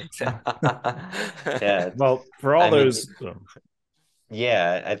 Exactly. Yeah. Well, for all I mean, those,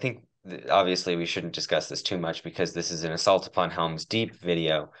 yeah, I think obviously we shouldn't discuss this too much because this is an Assault Upon Helm's Deep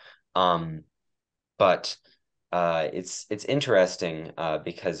video. But it's interesting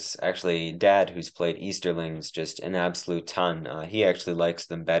because actually Dad, who's played Easterlings just an absolute ton, he actually likes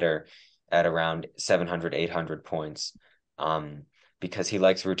them better at around 700, 800 points, because he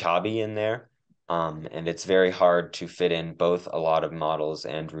likes Rutabi in there. And it's very hard to fit in both a lot of models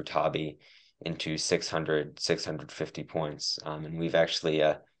and Rutabi into 600, 650 points. And we've actually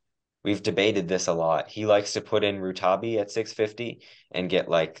we've debated this a lot. He likes to put in Rutabi at 650 and get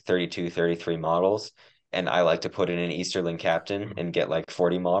like 32, 33 models. And I like to put in an Easterling captain and get like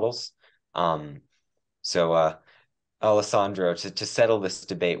 40 models. So Alessandro, to settle this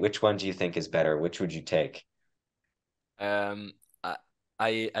debate, which one do you think is better? Which would you take? Um,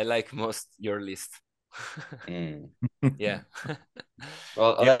 I like most your list. Yeah.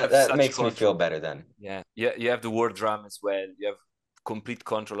 Well, You have that such makes me feel control. better then. Yeah, you have the war drum as well. You have complete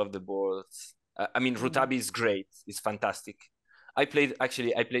control of the boards. I mean, Rutabi is great. It's fantastic. I played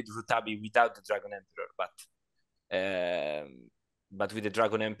Rutabi without the Dragon Emperor, but with the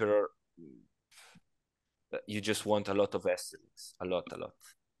Dragon Emperor, you just want a lot of Asterix, a lot.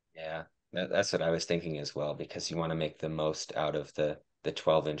 Yeah, that's what I was thinking as well, because you want to make the most out of the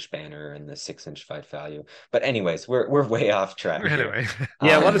 12-inch banner and the 6-inch fight value. But anyways, we're way off track here. Anyway,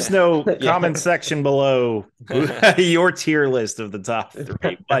 Yeah, let us know, Yeah. comment section below your tier list of the top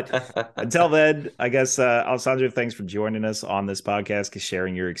 3. But until then, I guess Alessandro, thanks for joining us on this podcast,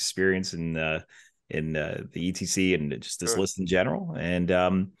 sharing your experience in the ETC and just this list in general.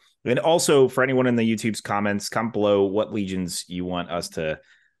 And also for anyone in the YouTube's comments, comment below what legions you want us to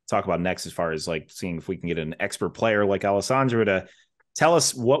talk about next, as far as like seeing if we can get an expert player like Alessandro to tell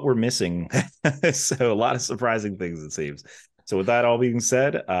us what we're missing. So a lot of surprising things, it seems. So with that all being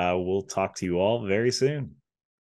said, we'll talk to you all very soon.